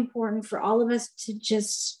really important for all of us to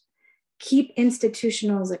just keep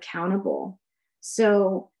institutionals accountable.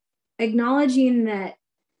 So acknowledging that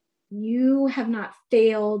you have not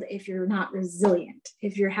failed if you're not resilient,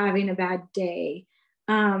 if you're having a bad day.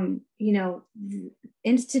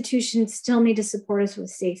 Institutions still need to support us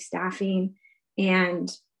with safe staffing,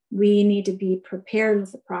 and we need to be prepared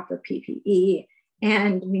with the proper PPE,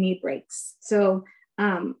 and we need breaks. So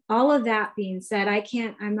all of that being said,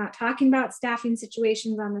 I'm not talking about staffing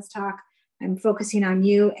situations on this talk. I'm focusing on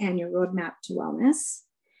you and your roadmap to wellness.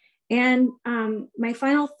 And my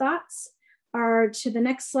final thoughts are to the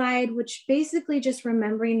next slide, which basically just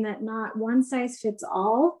remembering that not one size fits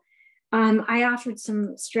all. I offered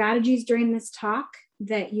some strategies during this talk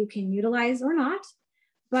that you can utilize or not,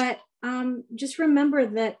 but just remember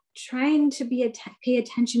that trying to pay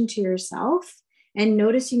attention to yourself and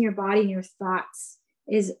noticing your body and your thoughts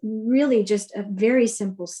is really just a very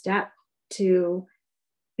simple step to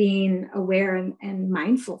being aware and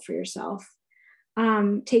mindful for yourself.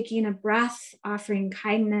 Taking a breath, offering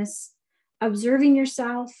kindness, observing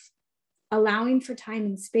yourself, allowing for time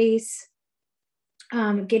and space,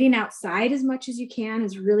 getting outside as much as you can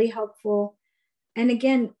is really helpful. And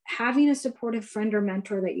again, having a supportive friend or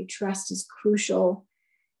mentor that you trust is crucial.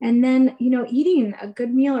 And then, eating a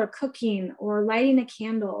good meal or cooking or lighting a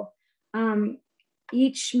candle.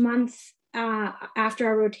 Each month after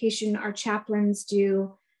our rotation, our chaplains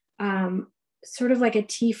do sort of like a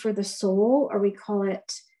tea for the soul, or we call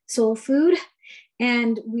it soul food.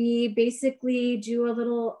 And we basically do a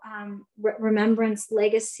little remembrance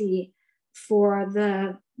legacy for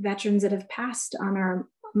the veterans that have passed on our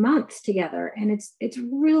month together. And it's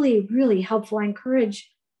really, really helpful. I encourage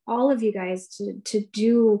all of you guys to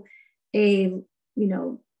do a,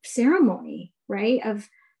 ceremony, right? Of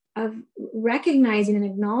recognizing and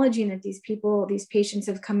acknowledging that these people, these patients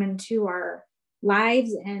have come into our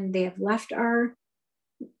lives and they have left our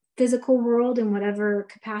physical world in whatever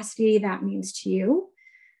capacity that means to you.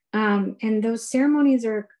 And those ceremonies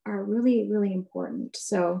are really, really important.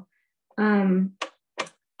 So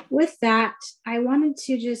with that, I wanted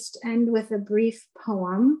to just end with a brief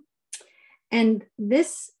poem. And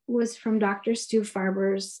this was from Dr. Stu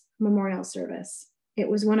Farber's memorial service. It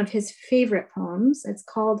was one of his favorite poems. It's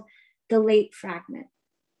called The Late Fragment.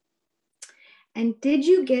 And did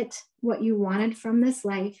you get what you wanted from this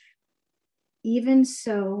life? Even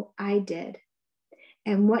so, I did.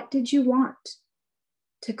 And what did you want?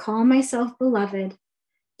 To call myself beloved,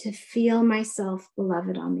 to feel myself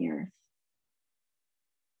beloved on the earth.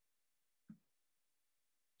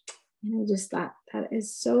 And I just thought that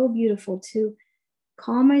is so beautiful, to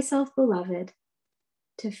call myself beloved,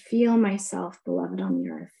 to feel myself beloved on the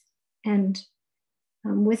earth. And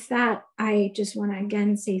with that, I just want to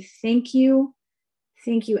again say thank you.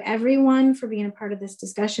 Thank you everyone for being a part of this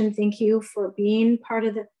discussion. Thank you for being part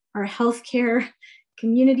of our healthcare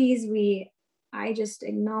communities. I just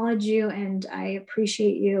acknowledge you and I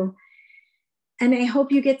appreciate you. And I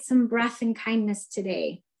hope you get some breath and kindness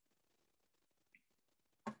today.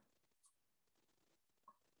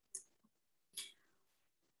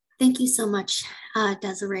 Thank you so much,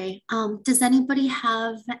 Desiree. Does anybody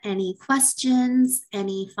have any questions,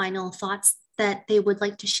 any final thoughts that they would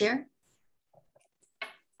like to share?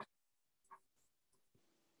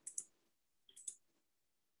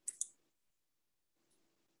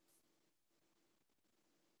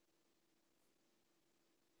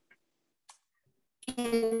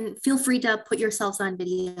 And feel free to put yourselves on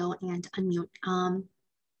video and unmute.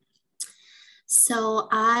 So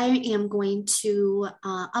I am going to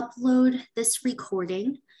upload this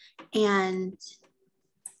recording and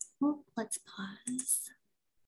let's pause.